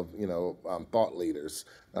gathering of, thought leaders,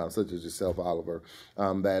 such as yourself, Oliver,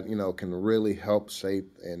 that, can really help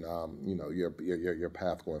shape and, your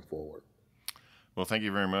path going forward. Well, thank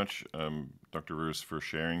you very much, Dr. Roos, for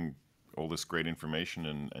sharing all this great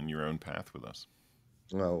information and your own path with us.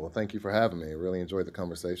 Well, thank you for having me. I really enjoyed the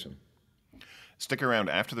conversation. Stick around.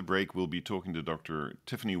 After the break, we'll be talking to Dr.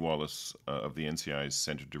 Tiffany Wallace of the NCI's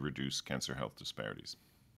Center to Reduce Cancer Health Disparities.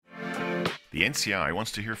 The NCI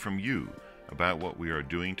wants to hear from you about what we are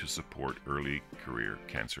doing to support early career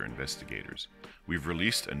cancer investigators. We've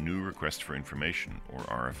released a new request for information, or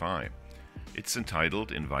RFI. It's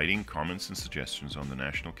entitled Inviting Comments and Suggestions on the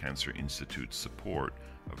National Cancer Institute's Support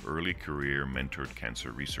of Early Career Mentored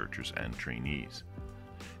Cancer Researchers and Trainees.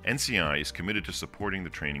 NCI is committed to supporting the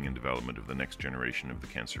training and development of the next generation of the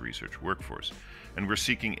cancer research workforce, and we're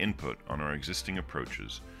seeking input on our existing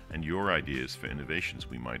approaches and your ideas for innovations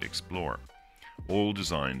we might explore, all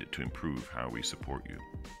designed to improve how we support you.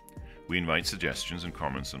 We invite suggestions and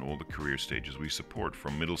comments on all the career stages we support,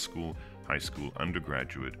 from middle school, high school,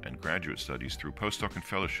 undergraduate, and graduate studies through postdoc and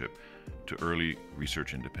fellowship to early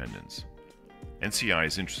research independence. NCI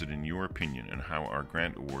is interested in your opinion on how our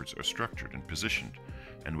grant awards are structured and positioned,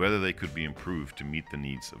 and whether they could be improved to meet the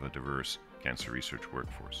needs of a diverse cancer research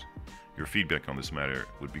workforce. Your feedback on this matter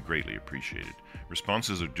would be greatly appreciated.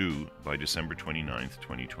 Responses are due by December 29th,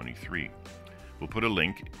 2023. We'll put a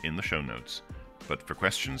link in the show notes, but for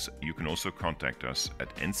questions, you can also contact us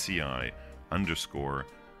at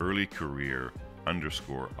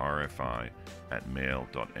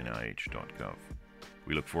NCI_earlycareer_RFI@mail.nih.gov.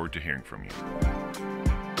 We look forward to hearing from you.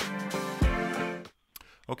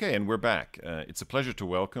 Okay, and we're back. It's a pleasure to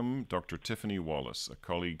welcome Dr. Tiffany Wallace, a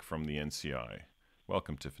colleague from the NCI.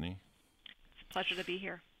 Welcome, Tiffany. It's a pleasure to be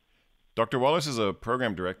here. Dr. Wallace is a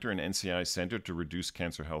program director in NCI Center to Reduce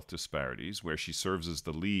Cancer Health Disparities, where she serves as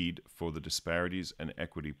the lead for the Disparities and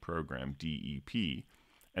Equity Program, DEP,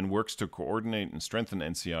 and works to coordinate and strengthen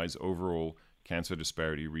NCI's overall cancer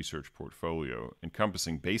disparity research portfolio,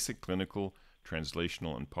 encompassing basic clinical,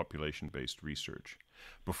 translational, and population-based research.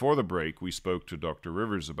 Before the break, we spoke to Dr.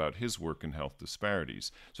 Rivers about his work in health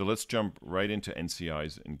disparities. So let's jump right into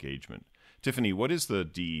NCI's engagement. Tiffany, what is the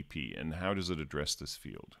DEP and how does it address this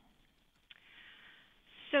field?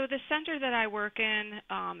 So the center that I work in,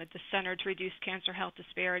 at the Center to Reduce Cancer Health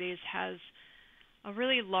Disparities, has a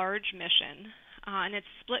really large mission, and it's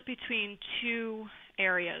split between two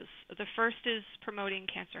areas. The first is promoting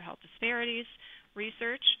cancer health disparities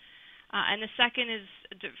research, and the second is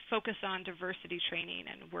focus on diversity training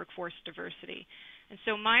and workforce diversity. And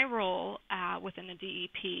so my role within the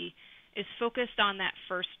DEP is focused on that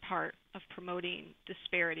first part of promoting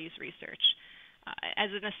disparities research.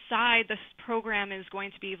 As an aside, this program is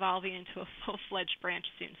going to be evolving into a full-fledged branch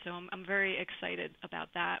soon, so I'm very excited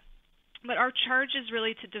about that. But our charge is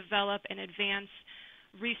really to develop and advance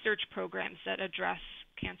research programs that address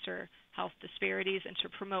cancer health disparities and to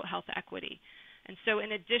promote health equity. And so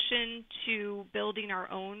in addition to building our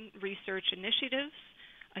own research initiatives,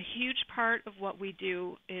 a huge part of what we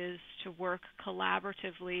do is to work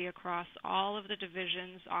collaboratively across all of the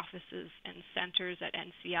divisions, offices, and centers at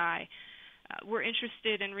NCI. We're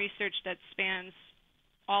interested in research that spans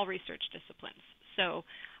all research disciplines, so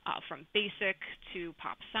from basic to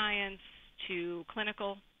pop science to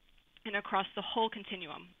clinical, and across the whole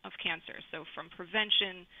continuum of cancer, so from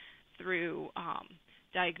prevention through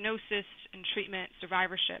diagnosis and treatment,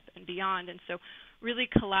 survivorship, and beyond. And so really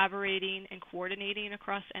collaborating and coordinating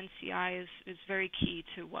across NCI is very key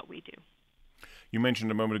to what we do. You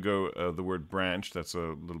mentioned a moment ago the word branch. That's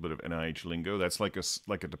a little bit of NIH lingo. That's like a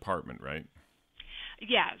department, right?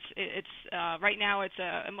 Yes, it's right now it's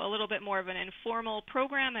a little bit more of an informal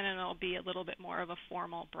program, and it'll be a little bit more of a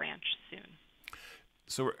formal branch soon.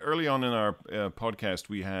 So early on in our podcast,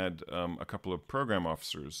 we had a couple of program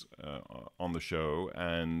officers on the show,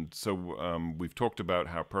 and so we've talked about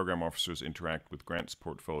how program officers interact with grants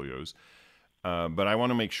portfolios. But I want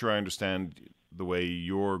to make sure I understand the way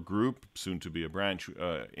your group, soon to be a branch,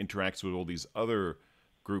 interacts with all these other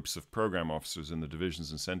groups of program officers in the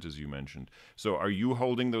divisions and centers you mentioned. So are you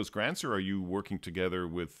holding those grants, or are you working together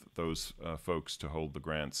with those folks to hold the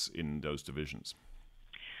grants in those divisions?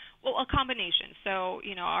 Well, a combination. So,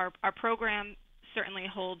 our program certainly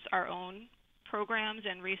holds our own programs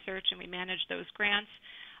and research, and we manage those grants.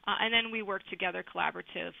 And then we work together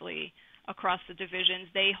collaboratively across the divisions.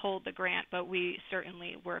 They hold the grant, but we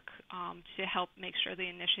certainly work to help make sure the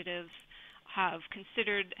initiatives have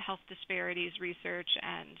considered health disparities research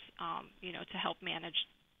and, to help manage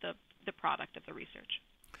the product of the research.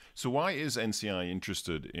 So why is NCI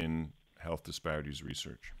interested in health disparities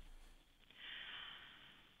research?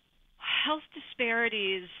 Health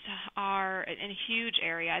disparities are a huge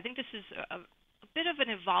area. I think this is a bit of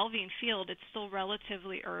an evolving field. It's still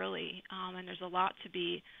relatively early, and there's a lot to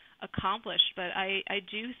be accomplished. But I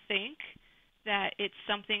do think that it's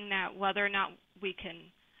something that whether or not we can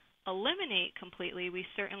eliminate completely, we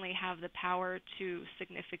certainly have the power to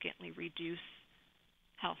significantly reduce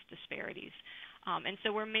health disparities. And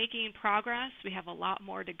so we're making progress. We have a lot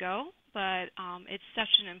more to go, but it's such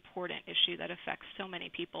an important issue that affects so many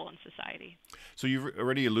people in society. So you've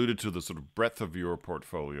already alluded to the sort of breadth of your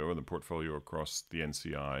portfolio and the portfolio across the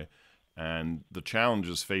NCI and the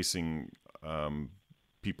challenges facing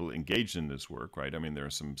people engaged in this work, right? I mean, there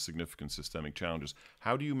are some significant systemic challenges.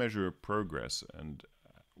 How do you measure progress, and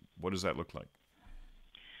what does that look like?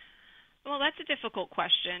 Well, that's a difficult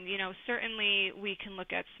question. Certainly we can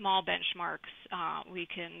look at small benchmarks. We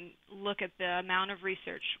can look at the amount of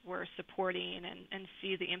research we're supporting and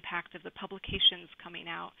see the impact of the publications coming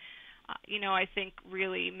out. I think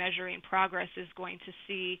really measuring progress is going to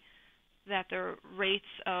see that the rates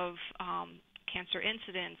of cancer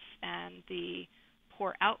incidence and the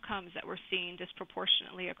poor outcomes that we're seeing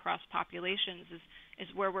disproportionately across populations is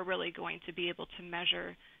where we're really going to be able to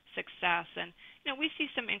measure success. And we see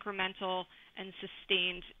some incremental and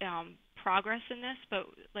sustained progress in this, but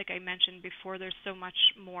like I mentioned before, there's so much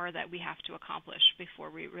more that we have to accomplish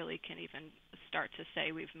before we really can even start to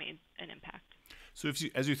say we've made an impact. So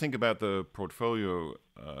as you think about the portfolio,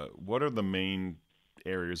 what are the main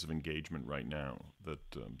areas of engagement right now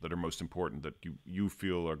that are most important, that you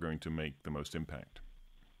feel are going to make the most impact?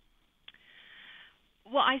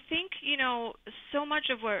 Well, I think, so much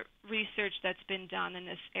of what research that's been done in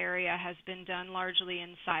this area has been done largely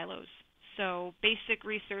in silos. So basic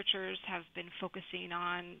researchers have been focusing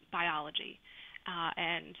on biology,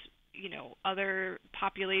 and, other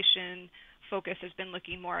population focus has been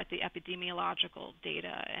looking more at the epidemiological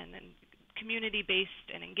data, and then community-based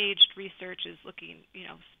and engaged research is looking,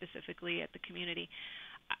 specifically at the community.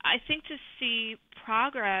 I think to see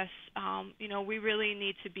progress, we really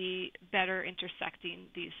need to be better intersecting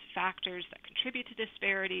these factors that contribute to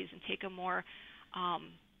disparities and take a more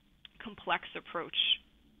complex approach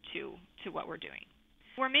to what we're doing.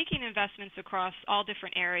 We're making investments across all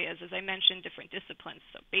different areas, as I mentioned, different disciplines,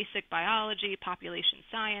 so basic biology, population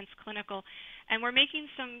science, clinical, and we're making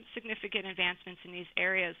some significant advancements in these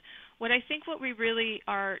areas. What we really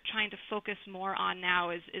are trying to focus more on now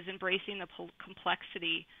is embracing the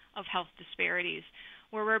complexity of health disparities,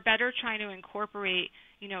 where we're better trying to incorporate,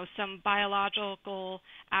 some biological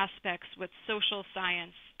aspects with social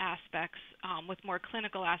science aspects, with more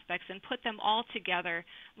clinical aspects, and put them all together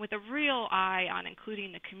with a real eye on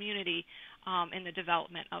including the community in the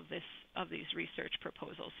development of these research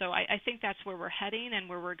proposals. So I think that's where we're heading and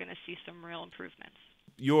where we're going to see some real improvements.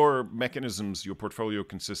 Your mechanisms, your portfolio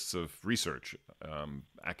consists of research,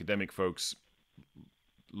 academic folks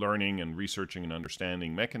learning and researching and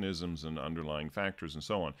understanding mechanisms and underlying factors and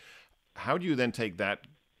so on. How do you then take that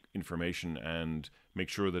information and make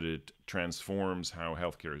sure that it transforms how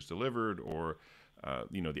healthcare is delivered or,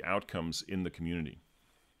 the outcomes in the community?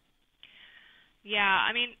 Yeah,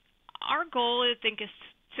 our goal, I think, is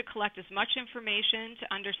to collect as much information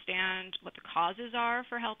to understand what the causes are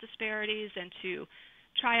for health disparities and to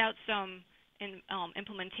try out some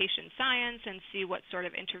implementation science and see what sort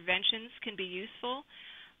of interventions can be useful.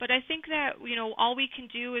 But I think that, all we can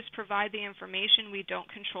do is provide the information. We don't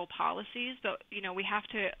control policies, but, we have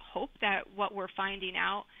to hope that what we're finding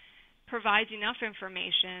out provides enough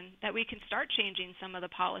information that we can start changing some of the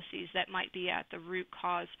policies that might be at the root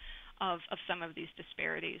cause of some of these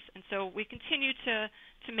disparities. And so we continue to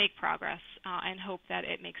make progress and hope that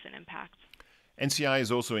it makes an impact. NCI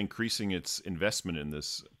is also increasing its investment in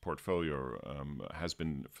this portfolio, has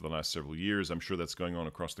been for the last several years. I'm sure that's going on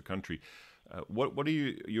across the country.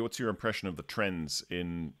 What's your impression of the trends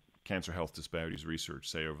in cancer health disparities research,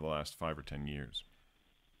 say, over the last 5 or 10 years?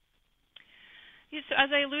 Yeah, so as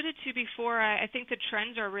I alluded to before, I think the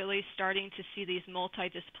trends are really starting to see these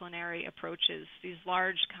multidisciplinary approaches, these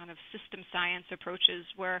large kind of system science approaches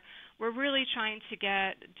where we're really trying to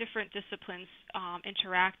get different disciplines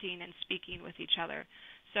interacting and speaking with each other.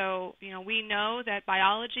 So, we know that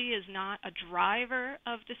biology is not a driver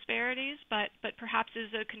of disparities, but perhaps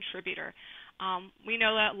is a contributor. We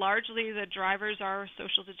know that largely the drivers are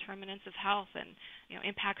social determinants of health and,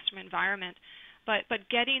 impacts from environment. But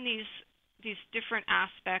getting these different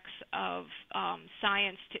aspects of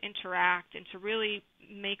science to interact and to really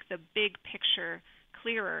make the big picture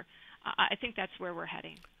clearer, I think that's where we're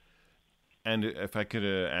heading. And if I could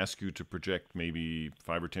ask you to project maybe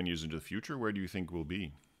 5 or 10 years into the future, where do you think we'll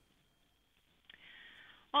be?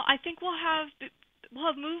 Well, I think we'll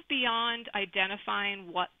have moved beyond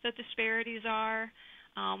identifying what the disparities are.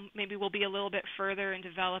 Maybe we'll be a little bit further in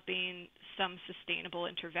developing some sustainable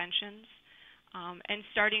interventions. And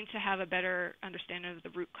starting to have a better understanding of the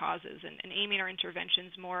root causes and aiming our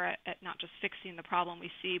interventions more at not just fixing the problem we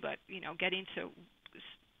see, but getting to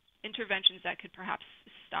interventions that could perhaps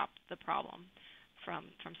stop the problem from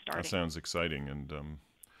starting. That sounds exciting, and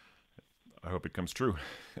I hope it comes true.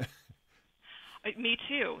 Me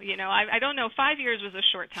too. I don't know. 5 years was a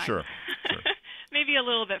short time. Sure. Maybe a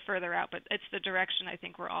little bit further out, but it's the direction I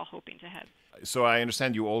think we're all hoping to head. So I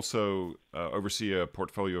understand you also oversee a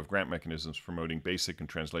portfolio of grant mechanisms promoting basic and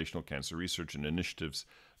translational cancer research and initiatives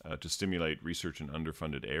to stimulate research in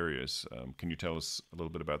underfunded areas. Can you tell us a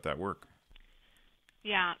little bit about that work?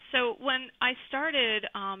 Yeah. So when I started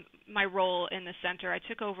my role in the center, I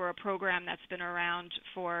took over a program that's been around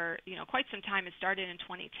for quite some time. It started in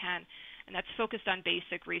 2010, and that's focused on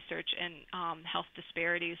basic research in health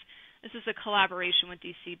disparities. This is a collaboration with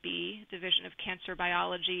DCB, Division of Cancer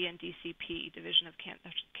Biology, and DCP, Division of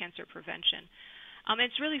Cancer Prevention.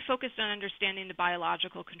 It's really focused on understanding the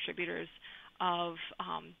biological contributors of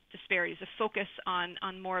disparities, a focus on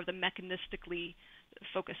more of the mechanistically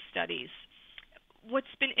focused studies.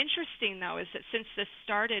 What's been interesting, though, is that since this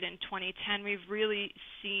started in 2010, we've really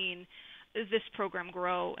seen this program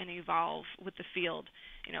grow and evolve with the field.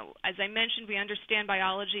 As I mentioned, we understand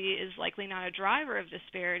biology is likely not a driver of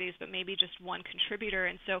disparities, but maybe just one contributor.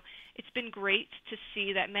 And so it's been great to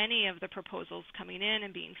see that many of the proposals coming in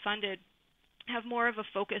and being funded have more of a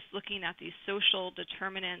focus looking at these social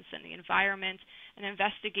determinants and the environment and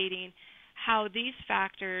investigating how these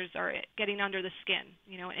factors are getting under the skin,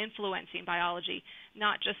 and influencing biology,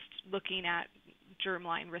 not just looking at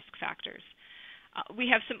germline risk factors. We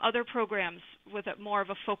have some other programs with more of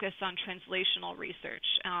a focus on translational research.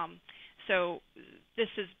 So this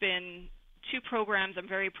has been two programs I'm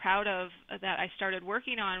very proud of that I started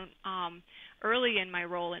working on early in my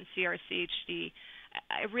role in CRCHD.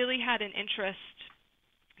 I really had an interest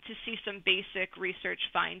to see some basic research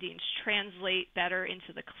findings translate better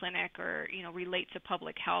into the clinic or relate to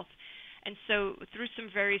public health. And so through some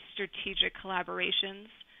very strategic collaborations,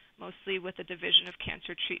 mostly with the Division of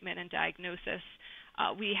Cancer Treatment and Diagnosis,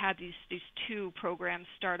 we had these two programs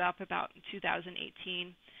start up about in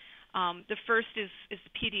 2018. The first is the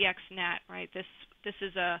PDX-NET, right? This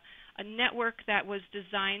is a network that was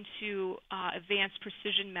designed to advance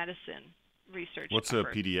precision medicine research. What's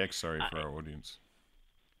efforts. a PDX, sorry, for our audience?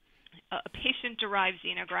 A patient-derived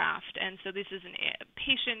xenograft, and so this is a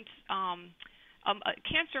patient a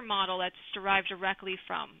cancer model that's derived directly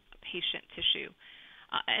from patient tissue.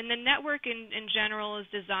 And the network in general is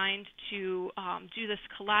designed to do this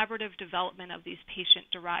collaborative development of these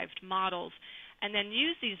patient-derived models, and then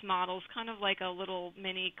use these models kind of like a little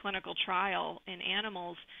mini clinical trial in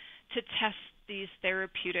animals to test these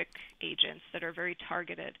therapeutic agents that are very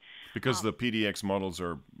targeted. Because the PDX models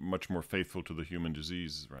are much more faithful to the human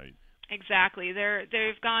disease, right? Exactly.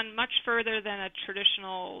 They've gone much further than a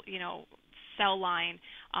traditional, cell line,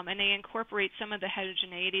 and they incorporate some of the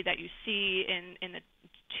heterogeneity that you see in the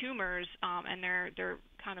tumors, and they're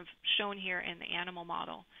kind of shown here in the animal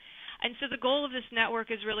model. And so the goal of this network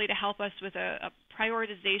is really to help us with a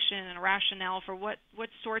prioritization and a rationale for what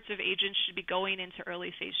sorts of agents should be going into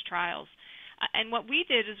early phase trials. And what we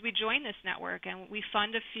did is we joined this network, and we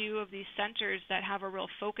fund a few of these centers that have a real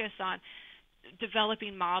focus on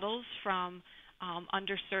developing models from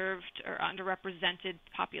underserved or underrepresented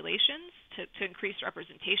populations to increase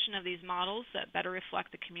representation of these models that better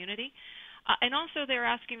reflect the community. And also they're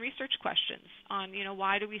asking research questions on,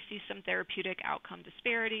 why do we see some therapeutic outcome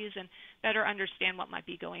disparities and better understand what might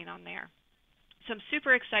be going on there. So I'm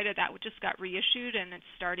super excited that just got reissued, and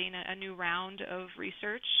it's starting a new round of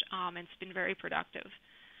research, and it's been very productive.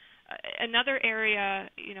 Another area,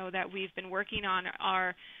 that we've been working on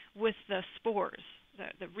are with the spores,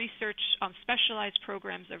 the research, specialized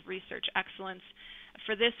programs of research excellence.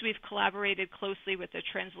 For this, we've collaborated closely with the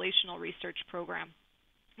Translational Research Program,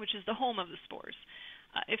 which is the home of the spores.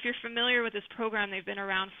 If you're familiar with this program, they've been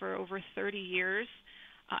around for over 30 years,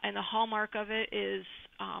 and the hallmark of it is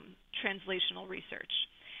translational research.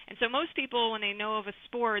 And so most people, when they know of a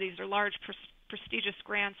spore, these are large, prestigious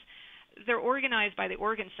grants, they're organized by the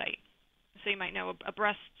organ site. So you might know a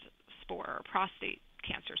breast spore or prostate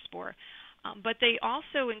cancer spore. But they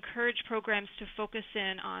also encourage programs to focus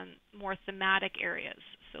in on more thematic areas,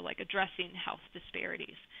 so like addressing health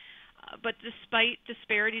disparities. But despite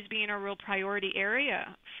disparities being a real priority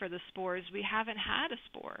area for the spores, we haven't had a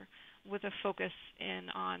spore with a focus in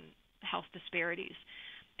on health disparities.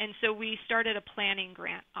 And so we started a planning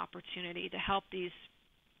grant opportunity to help these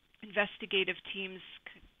investigative teams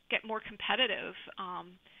get more competitive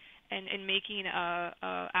and making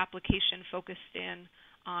a application focused in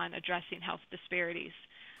on addressing health disparities.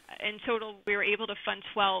 In total, we were able to fund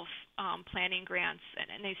 12 planning grants,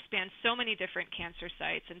 and they span so many different cancer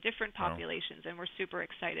sites and different populations, and we're super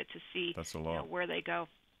excited to see where they go.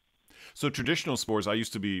 So traditional spores, I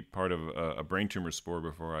used to be part of a brain tumor spore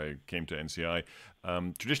before I came to NCI.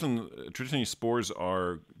 Traditionally, spores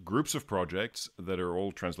are groups of projects that are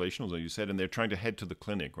all translational, as you said, and they're trying to head to the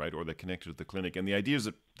clinic, right, or they're connected to the clinic. And the idea is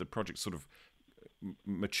that the projects sort of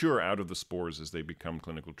mature out of the spores as they become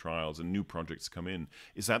clinical trials and new projects come in.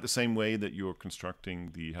 Is that the same way that you're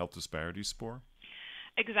constructing the health disparities spore?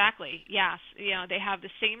 Exactly, yes. They have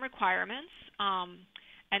the same requirements.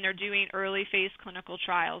 and they're doing early phase clinical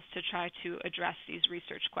trials to try to address these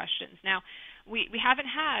research questions. Now, we haven't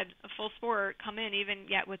had a full sport come in even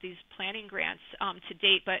yet with these planning grants to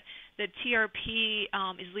date, but the TRP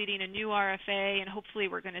is leading a new RFA, and hopefully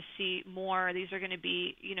we're going to see more. These are going to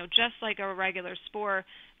be, just like a regular SPOR,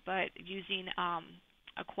 but using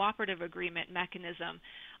a cooperative agreement mechanism,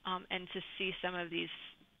 and to see some of these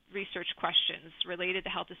research questions related to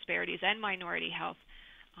health disparities and minority health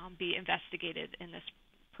be investigated in this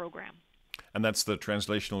program. And that's the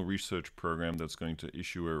Translational Research Program that's going to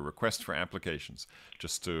issue a request for applications,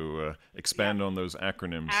 just to expand on those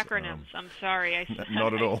acronyms. Acronyms, I'm sorry.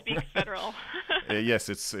 Not at all. I speak federal. Yes,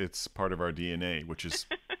 it's part of our DNA, which is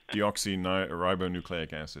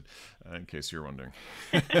deoxyribonucleic acid, in case you're wondering.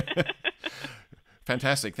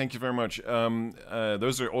 Fantastic. Thank you very much.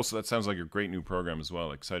 That sounds like a great new program as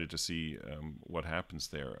well. Excited to see what happens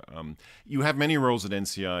there. You have many roles at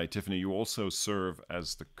NCI. Tiffany, you also serve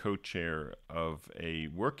as the co-chair of a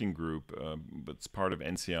working group that's part of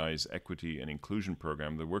NCI's Equity and Inclusion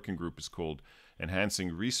Program. The working group is called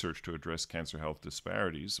Enhancing Research to Address Cancer Health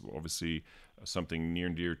Disparities. Obviously, something near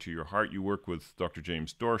and dear to your heart. You work with Dr.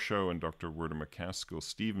 James Dorshow and Dr. Werda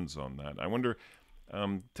McCaskill-Stevens on that. I wonder,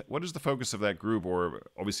 what is the focus of that group? Or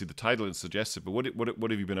obviously the title suggests it, but what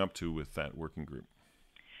have you been up to with that working group?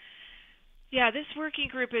 Yeah, this working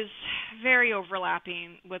group is very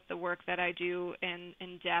overlapping with the work that I do in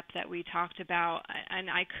depth that we talked about, and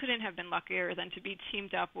I couldn't have been luckier than to be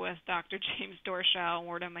teamed up with Dr. James Dorshow and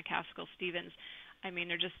Werda McCaskill-Stevens. I mean,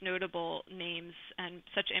 they're just notable names and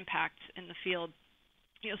such impact in the field.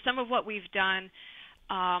 Some of what we've done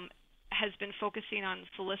has been focusing on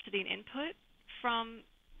soliciting input from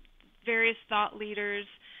various thought leaders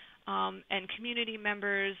and community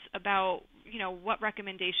members about, what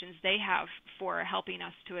recommendations they have for helping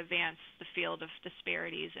us to advance the field of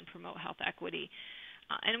disparities and promote health equity.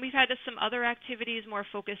 And we've had some other activities more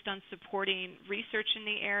focused on supporting research in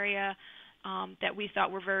the area that we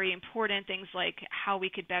thought were very important, things like how we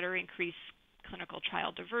could better increase clinical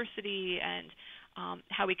trial diversity and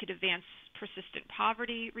how we could advance persistent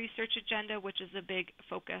poverty research agenda, which is a big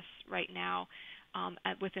focus right now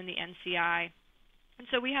within the NCI. And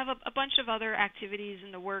so we have a bunch of other activities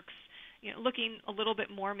in the works, looking a little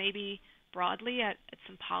bit more maybe broadly at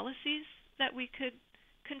some policies that we could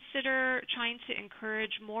consider trying to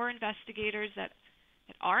encourage more investigators that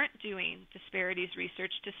aren't doing disparities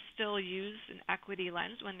research to still use an equity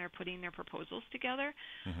lens when they're putting their proposals together.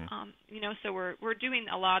 Mm-hmm. So we're doing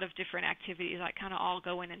a lot of different activities that kind of all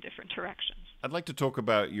go in different directions. I'd like to talk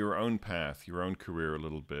about your own path, your own career a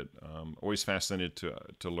little bit. Always fascinated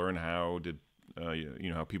to learn how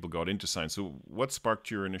how people got into science. So what sparked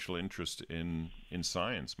your initial interest in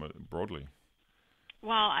science broadly?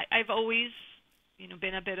 Well, I've always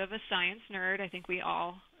been a bit of a science nerd. I think we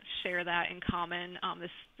all share that in common.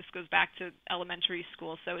 This goes back to elementary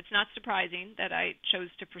school, so it's not surprising that I chose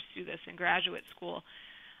to pursue this in graduate school.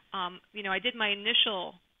 I did my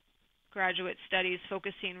initial graduate studies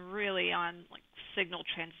focusing really on signal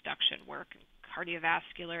transduction work,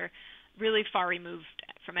 cardiovascular, really far removed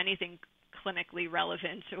from anything clinically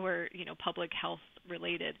relevant or public health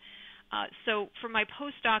related. So for my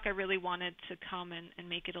postdoc, I really wanted to come and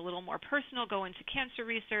make it a little more personal, go into cancer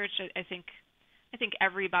research. I think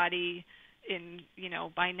everybody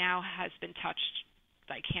by now has been touched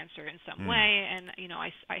by cancer in some way, and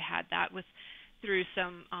I had that through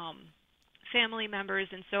some family members,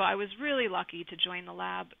 and so I was really lucky to join the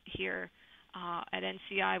lab here at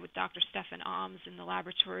NCI with Dr. Stefan Alms in the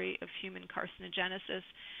Laboratory of Human Carcinogenesis,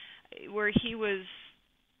 where he was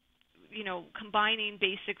combining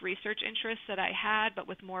basic research interests that I had, but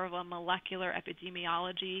with more of a molecular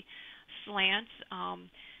epidemiology slant,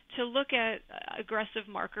 to look at aggressive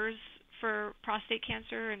markers for prostate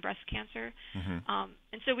cancer and breast cancer. Mm-hmm.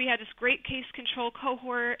 And so we had this great case control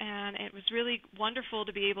cohort, and it was really wonderful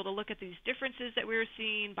to be able to look at these differences that we were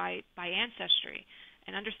seeing by ancestry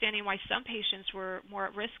and understanding why some patients were more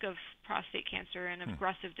at risk of prostate cancer and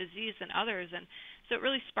aggressive disease than others. And so it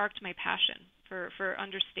really sparked my passion for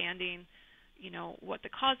understanding, what the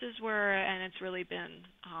causes were, and it's really been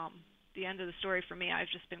the end of the story for me. I've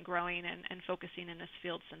just been growing and focusing in this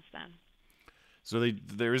field since then. So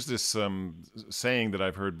there is this saying that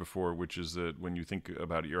I've heard before, which is that when you think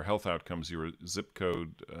about your health outcomes, your zip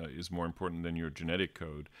code is more important than your genetic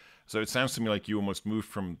code. So it sounds to me like you almost moved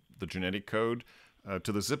from the genetic code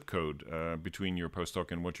to the zip code between your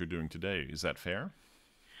postdoc and what you're doing today. Is that fair?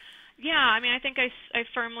 Yeah, I mean, I think I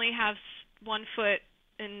firmly have one foot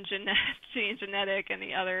in genetic and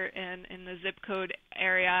the other in the zip code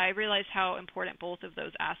area. I realize how important both of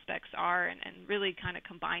those aspects are, and really kind of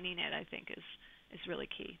combining it, I think, is really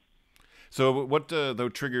key. So what, though,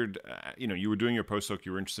 triggered, you were doing your postdoc,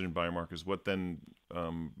 you were interested in biomarkers. What then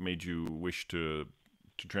made you wish to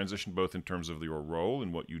transition both in terms of your role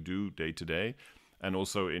and what you do day to day, and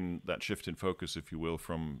also in that shift in focus, if you will,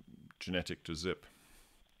 from genetic to ZIP?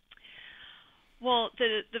 Well,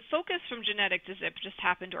 the focus from genetic to ZIP just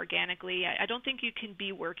happened organically. I don't think you can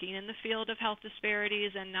be working in the field of health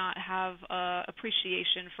disparities and not have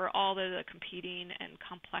appreciation for all the competing and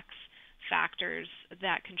complex factors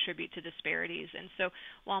that contribute to disparities. And so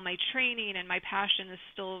while my training and my passion is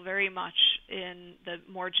still very much in the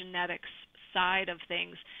more genetics side of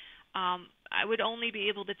things, I would only be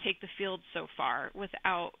able to take the field so far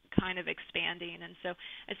without kind of expanding. And so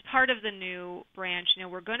as part of the new branch,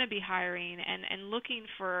 we're going to be hiring and looking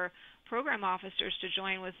for program officers to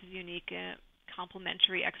join with unique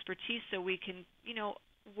complementary expertise so we can,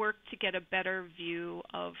 work to get a better view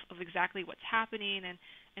of exactly what's happening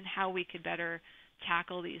and how we could better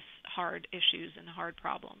tackle these hard issues and hard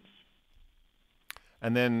problems.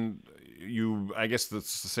 And then I guess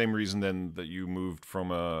that's the same reason then that you moved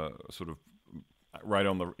from a sort of right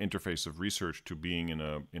on the interface of research to being in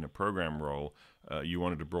a program role. You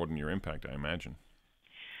wanted to broaden your impact, I imagine.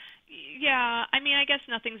 Yeah, I guess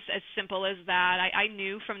nothing's as simple as that. I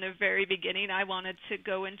knew from the very beginning I wanted to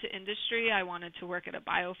go into industry. I wanted to work at a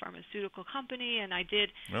biopharmaceutical company, and I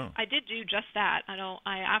did. Oh. I did do just that.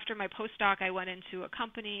 After my postdoc, I went into a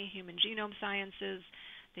company, Human Genome Sciences.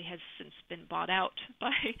 They have since been bought out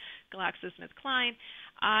by GlaxoSmithKline.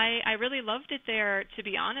 I really loved it there, to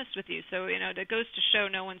be honest with you. So, that goes to show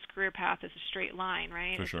no one's career path is a straight line,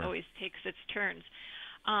 right? For sure. It always takes its turns.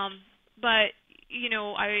 But,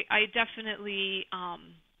 I definitely,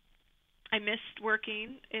 I missed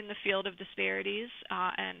working in the field of disparities,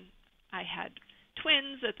 and I had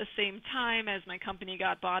twins at the same time as my company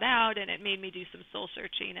got bought out, and it made me do some soul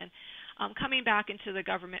searching. And coming back into the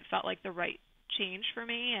government felt like the right change for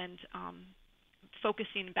me, and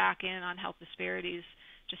focusing back in on health disparities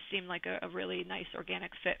just seemed like a really nice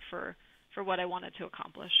organic fit for what I wanted to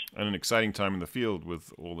accomplish. And an exciting time in the field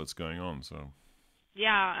with all that's going on. So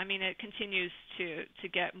yeah, it continues to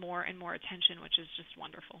get more and more attention, which is just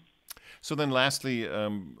wonderful. So then lastly,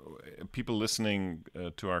 people listening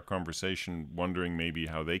to our conversation wondering maybe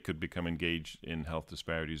how they could become engaged in health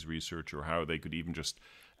disparities research, or how they could even just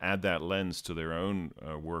add that lens to their own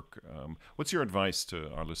work. What's your advice to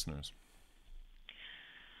our listeners?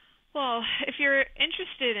 Well, if you're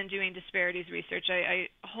interested in doing disparities research, I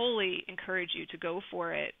wholly encourage you to go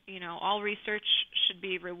for it. All research should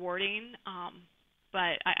be rewarding,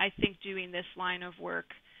 but I think doing this line of work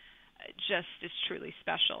just is truly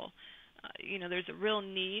special. There's a real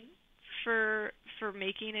need for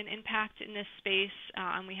making an impact in this space,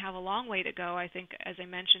 and we have a long way to go. I think, as I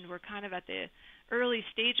mentioned, we're kind of at the early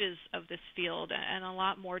stages of this field and a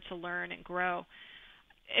lot more to learn and grow.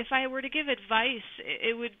 If I were to give advice,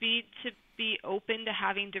 it would be to be open to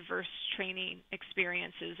having diverse training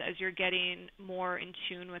experiences as you're getting more in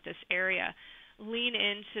tune with this area. Lean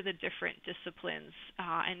into the different disciplines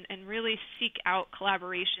and really seek out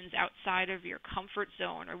collaborations outside of your comfort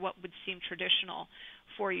zone or what would seem traditional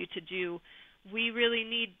for you to do. We really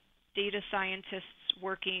need data scientists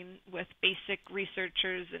working with basic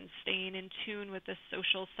researchers and staying in tune with the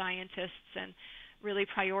social scientists and really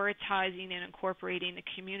prioritizing and incorporating the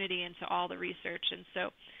community into all the research. And so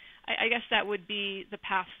I guess that would be the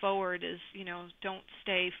path forward is, don't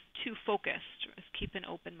stay too focused. Just keep an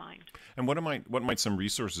open mind. And what might some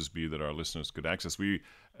resources be that our listeners could access? We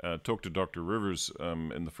talked to Dr. Rivers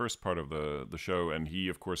in the first part of the show, and he,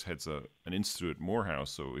 of course, heads an institute at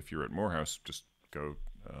Morehouse. So if you're at Morehouse, just go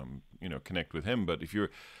connect with him. But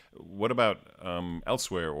what about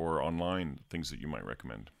elsewhere or online, things that you might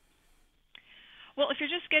recommend? Well, if you're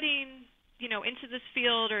just getting into this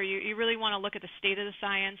field, or you really want to look at the state of the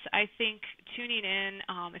science, I think tuning in,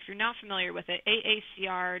 if you're not familiar with it,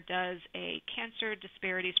 AACR does a Cancer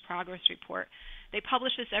Disparities Progress Report. They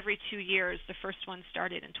publish this every 2 years. The first one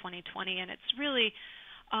started in 2020, and it's really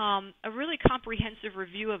a really comprehensive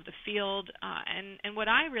review of the field. And what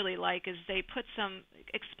I really like is they put some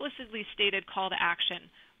explicitly stated call to action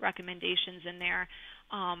recommendations in there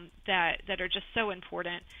that are just so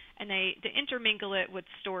important, and they intermingle it with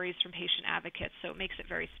stories from patient advocates, so it makes it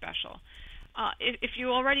very special. If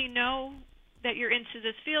you already know that you're into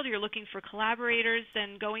this field, you're looking for collaborators,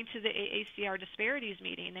 then going to the AACR Disparities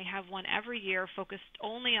meeting. They have one every year focused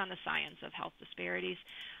only on the science of health disparities.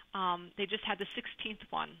 They just had the 16th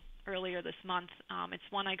one earlier this month.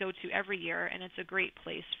 It's one I go to every year, and it's a great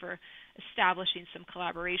place for establishing some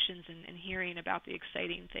collaborations and hearing about the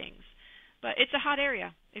exciting things But it's a hot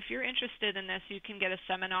area. If you're interested in this, you can get a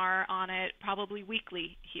seminar on it probably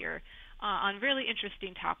weekly here on really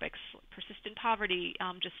interesting topics. Persistent poverty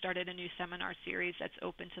just started a new seminar series that's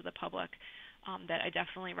open to the public that I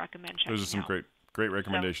definitely recommend checking out. Those are some great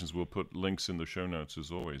recommendations. We'll put links in the show notes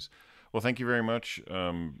as always. Well, thank you very much,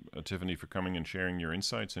 Tiffany, for coming and sharing your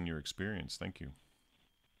insights and your experience. Thank you.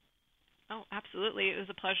 Oh, absolutely. It was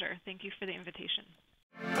a pleasure. Thank you for the invitation.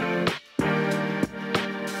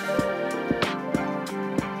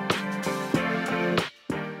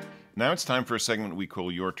 Now it's time for a segment we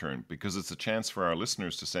call Your Turn, because it's a chance for our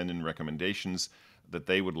listeners to send in recommendations that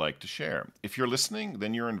they would like to share. If you're listening,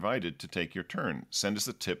 then you're invited to take your turn. Send us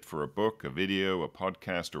a tip for a book, a video, a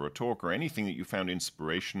podcast, or a talk, or anything that you found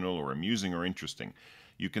inspirational or amusing or interesting.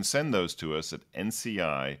 You can send those to us at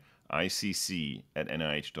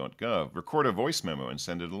ncicc@nih.gov. Record a voice memo and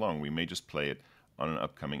send it along. We may just play it on an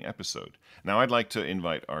upcoming episode. Now I'd like to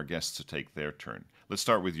invite our guests to take their turn. Let's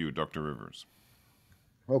start with you, Dr. Rivers.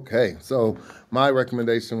 Okay, so my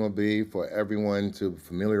recommendation will be for everyone to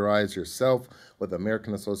familiarize yourself with the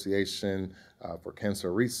American Association for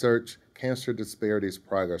Cancer Research Cancer Disparities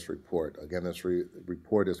Progress Report. Again, this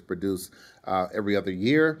report is produced every other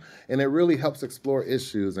year, and it really helps explore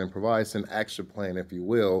issues and provides an action plan, if you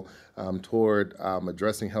will, toward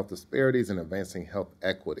addressing health disparities and advancing health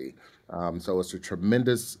equity. So it's a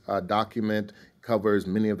tremendous document. Covers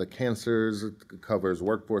many of the cancers, covers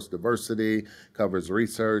workforce diversity, covers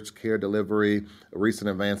research, care delivery, recent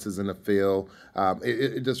advances in the field.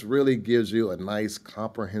 It just really gives you a nice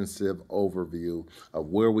comprehensive overview of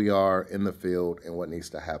where we are in the field and what needs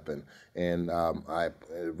to happen. And it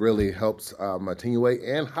really helps attenuate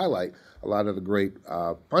and highlight a lot of the great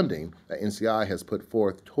funding that NCI has put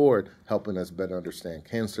forth toward helping us better understand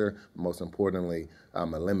cancer, but most importantly,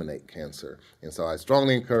 eliminate cancer. And so I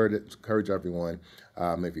strongly encourage everyone,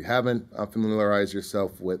 if you haven't familiarized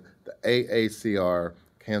yourself with the AACR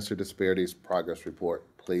Cancer Disparities Progress Report,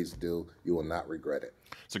 please do. You will not regret it.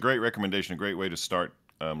 It's a great recommendation, a great way to start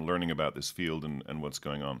learning about this field and what's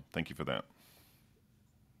going on. Thank you for that.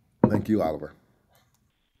 Thank you, Oliver.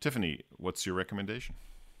 Tiffany, what's your recommendation?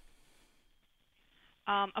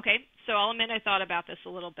 Okay, so I'll admit I thought about this a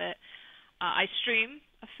little bit. I stream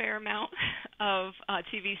a fair amount of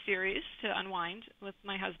TV series to unwind with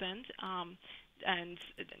my husband and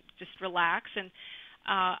just relax. And,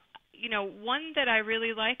 one that I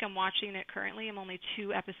really like, I'm watching it currently. I'm only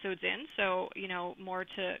 2 episodes in, so, more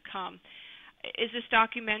to come, is this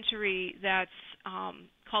documentary that's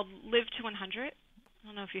called Live to 100. I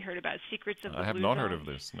don't know if you heard about it, Secrets of the Blue Zone. I have not heard of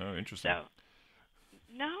this. No, interesting.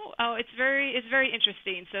 It's very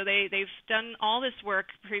interesting. So they've done all this work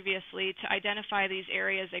previously to identify these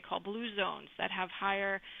areas they call blue zones that have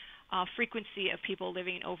higher frequency of people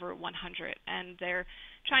living over 100, and they're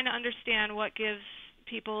trying to understand what gives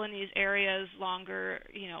people in these areas longer,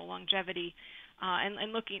 longevity,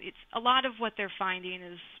 and looking. It's a lot of what they're finding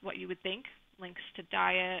is what you would think, links to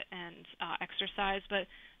diet and exercise, but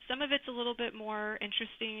some of it's a little bit more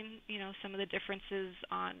interesting, some of the differences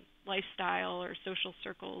on lifestyle or social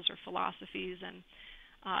circles or philosophies. And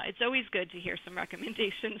it's always good to hear some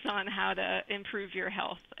recommendations on how to improve your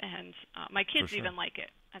health. And my kids even like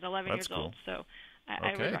it at 11 years old. So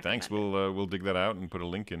I would recommend thanks. it. We'll dig that out and put a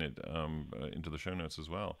link in it into the show notes as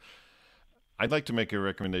well. I'd like to make a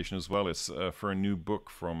recommendation as well. It's for a new book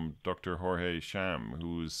from Dr. Jorge Sham,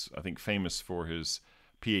 who's, I think, famous for his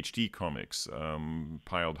PhD comics,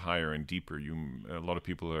 Piled Higher and Deeper. A lot of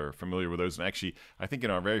people are familiar with those. And actually, I think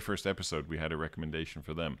in our very first episode, we had a recommendation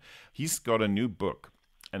for them. He's got a new book,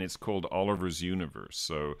 and it's called Oliver's Universe.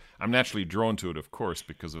 So I'm naturally drawn to it, of course,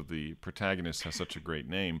 because of the protagonist has such a great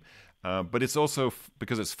name. But it's also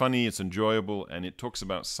because it's funny, it's enjoyable, and it talks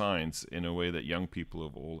about science in a way that young people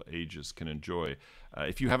of all ages can enjoy.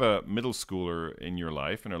 If you have a middle schooler in your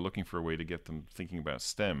life and are looking for a way to get them thinking about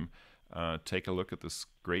STEM, take a look at this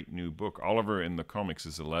great new book. Oliver in the comics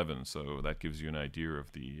is 11, so that gives you an idea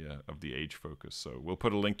of the age focus. So we'll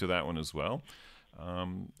put a link to that one as well.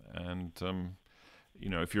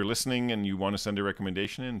 If you're listening and you want to send a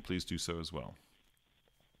recommendation in, please do so as well.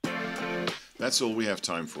 That's all we have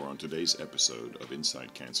time for on today's episode of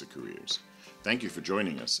Inside Cancer Careers. Thank you for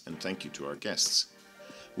joining us, and thank you to our guests.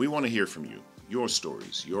 We want to hear from you. Your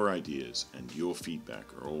stories, your ideas, and your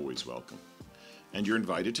feedback are always welcome. And you're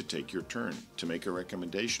invited to take your turn to make a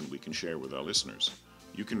recommendation we can share with our listeners.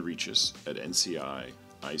 You can reach us at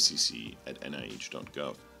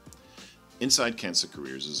ncicc@nih.gov. Inside Cancer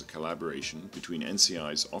Careers is a collaboration between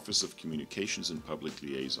NCI's Office of Communications and Public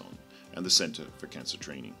Liaison and the Center for Cancer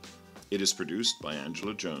Training. It is produced by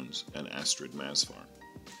Angela Jones and Astrid Masvar.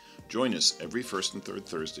 Join us every first and third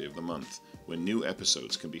Thursday of the month when new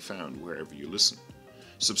episodes can be found wherever you listen.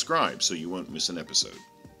 Subscribe so you won't miss an episode.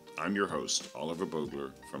 I'm your host, Oliver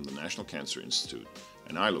Bogler from the National Cancer Institute,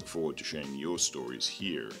 and I look forward to sharing your stories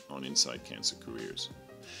here on Inside Cancer Careers.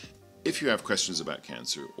 If you have questions about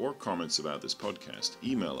cancer or comments about this podcast,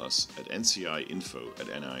 email us at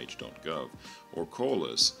nciinfo@nih.gov or call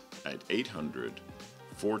us at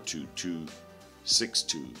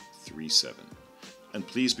 800-422-6237. And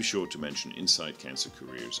please be sure to mention Inside Cancer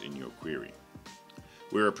Careers in your query.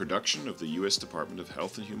 We're a production of the U.S. Department of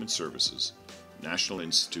Health and Human Services, National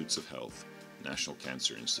Institutes of Health, National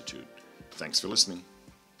Cancer Institute. Thanks for listening.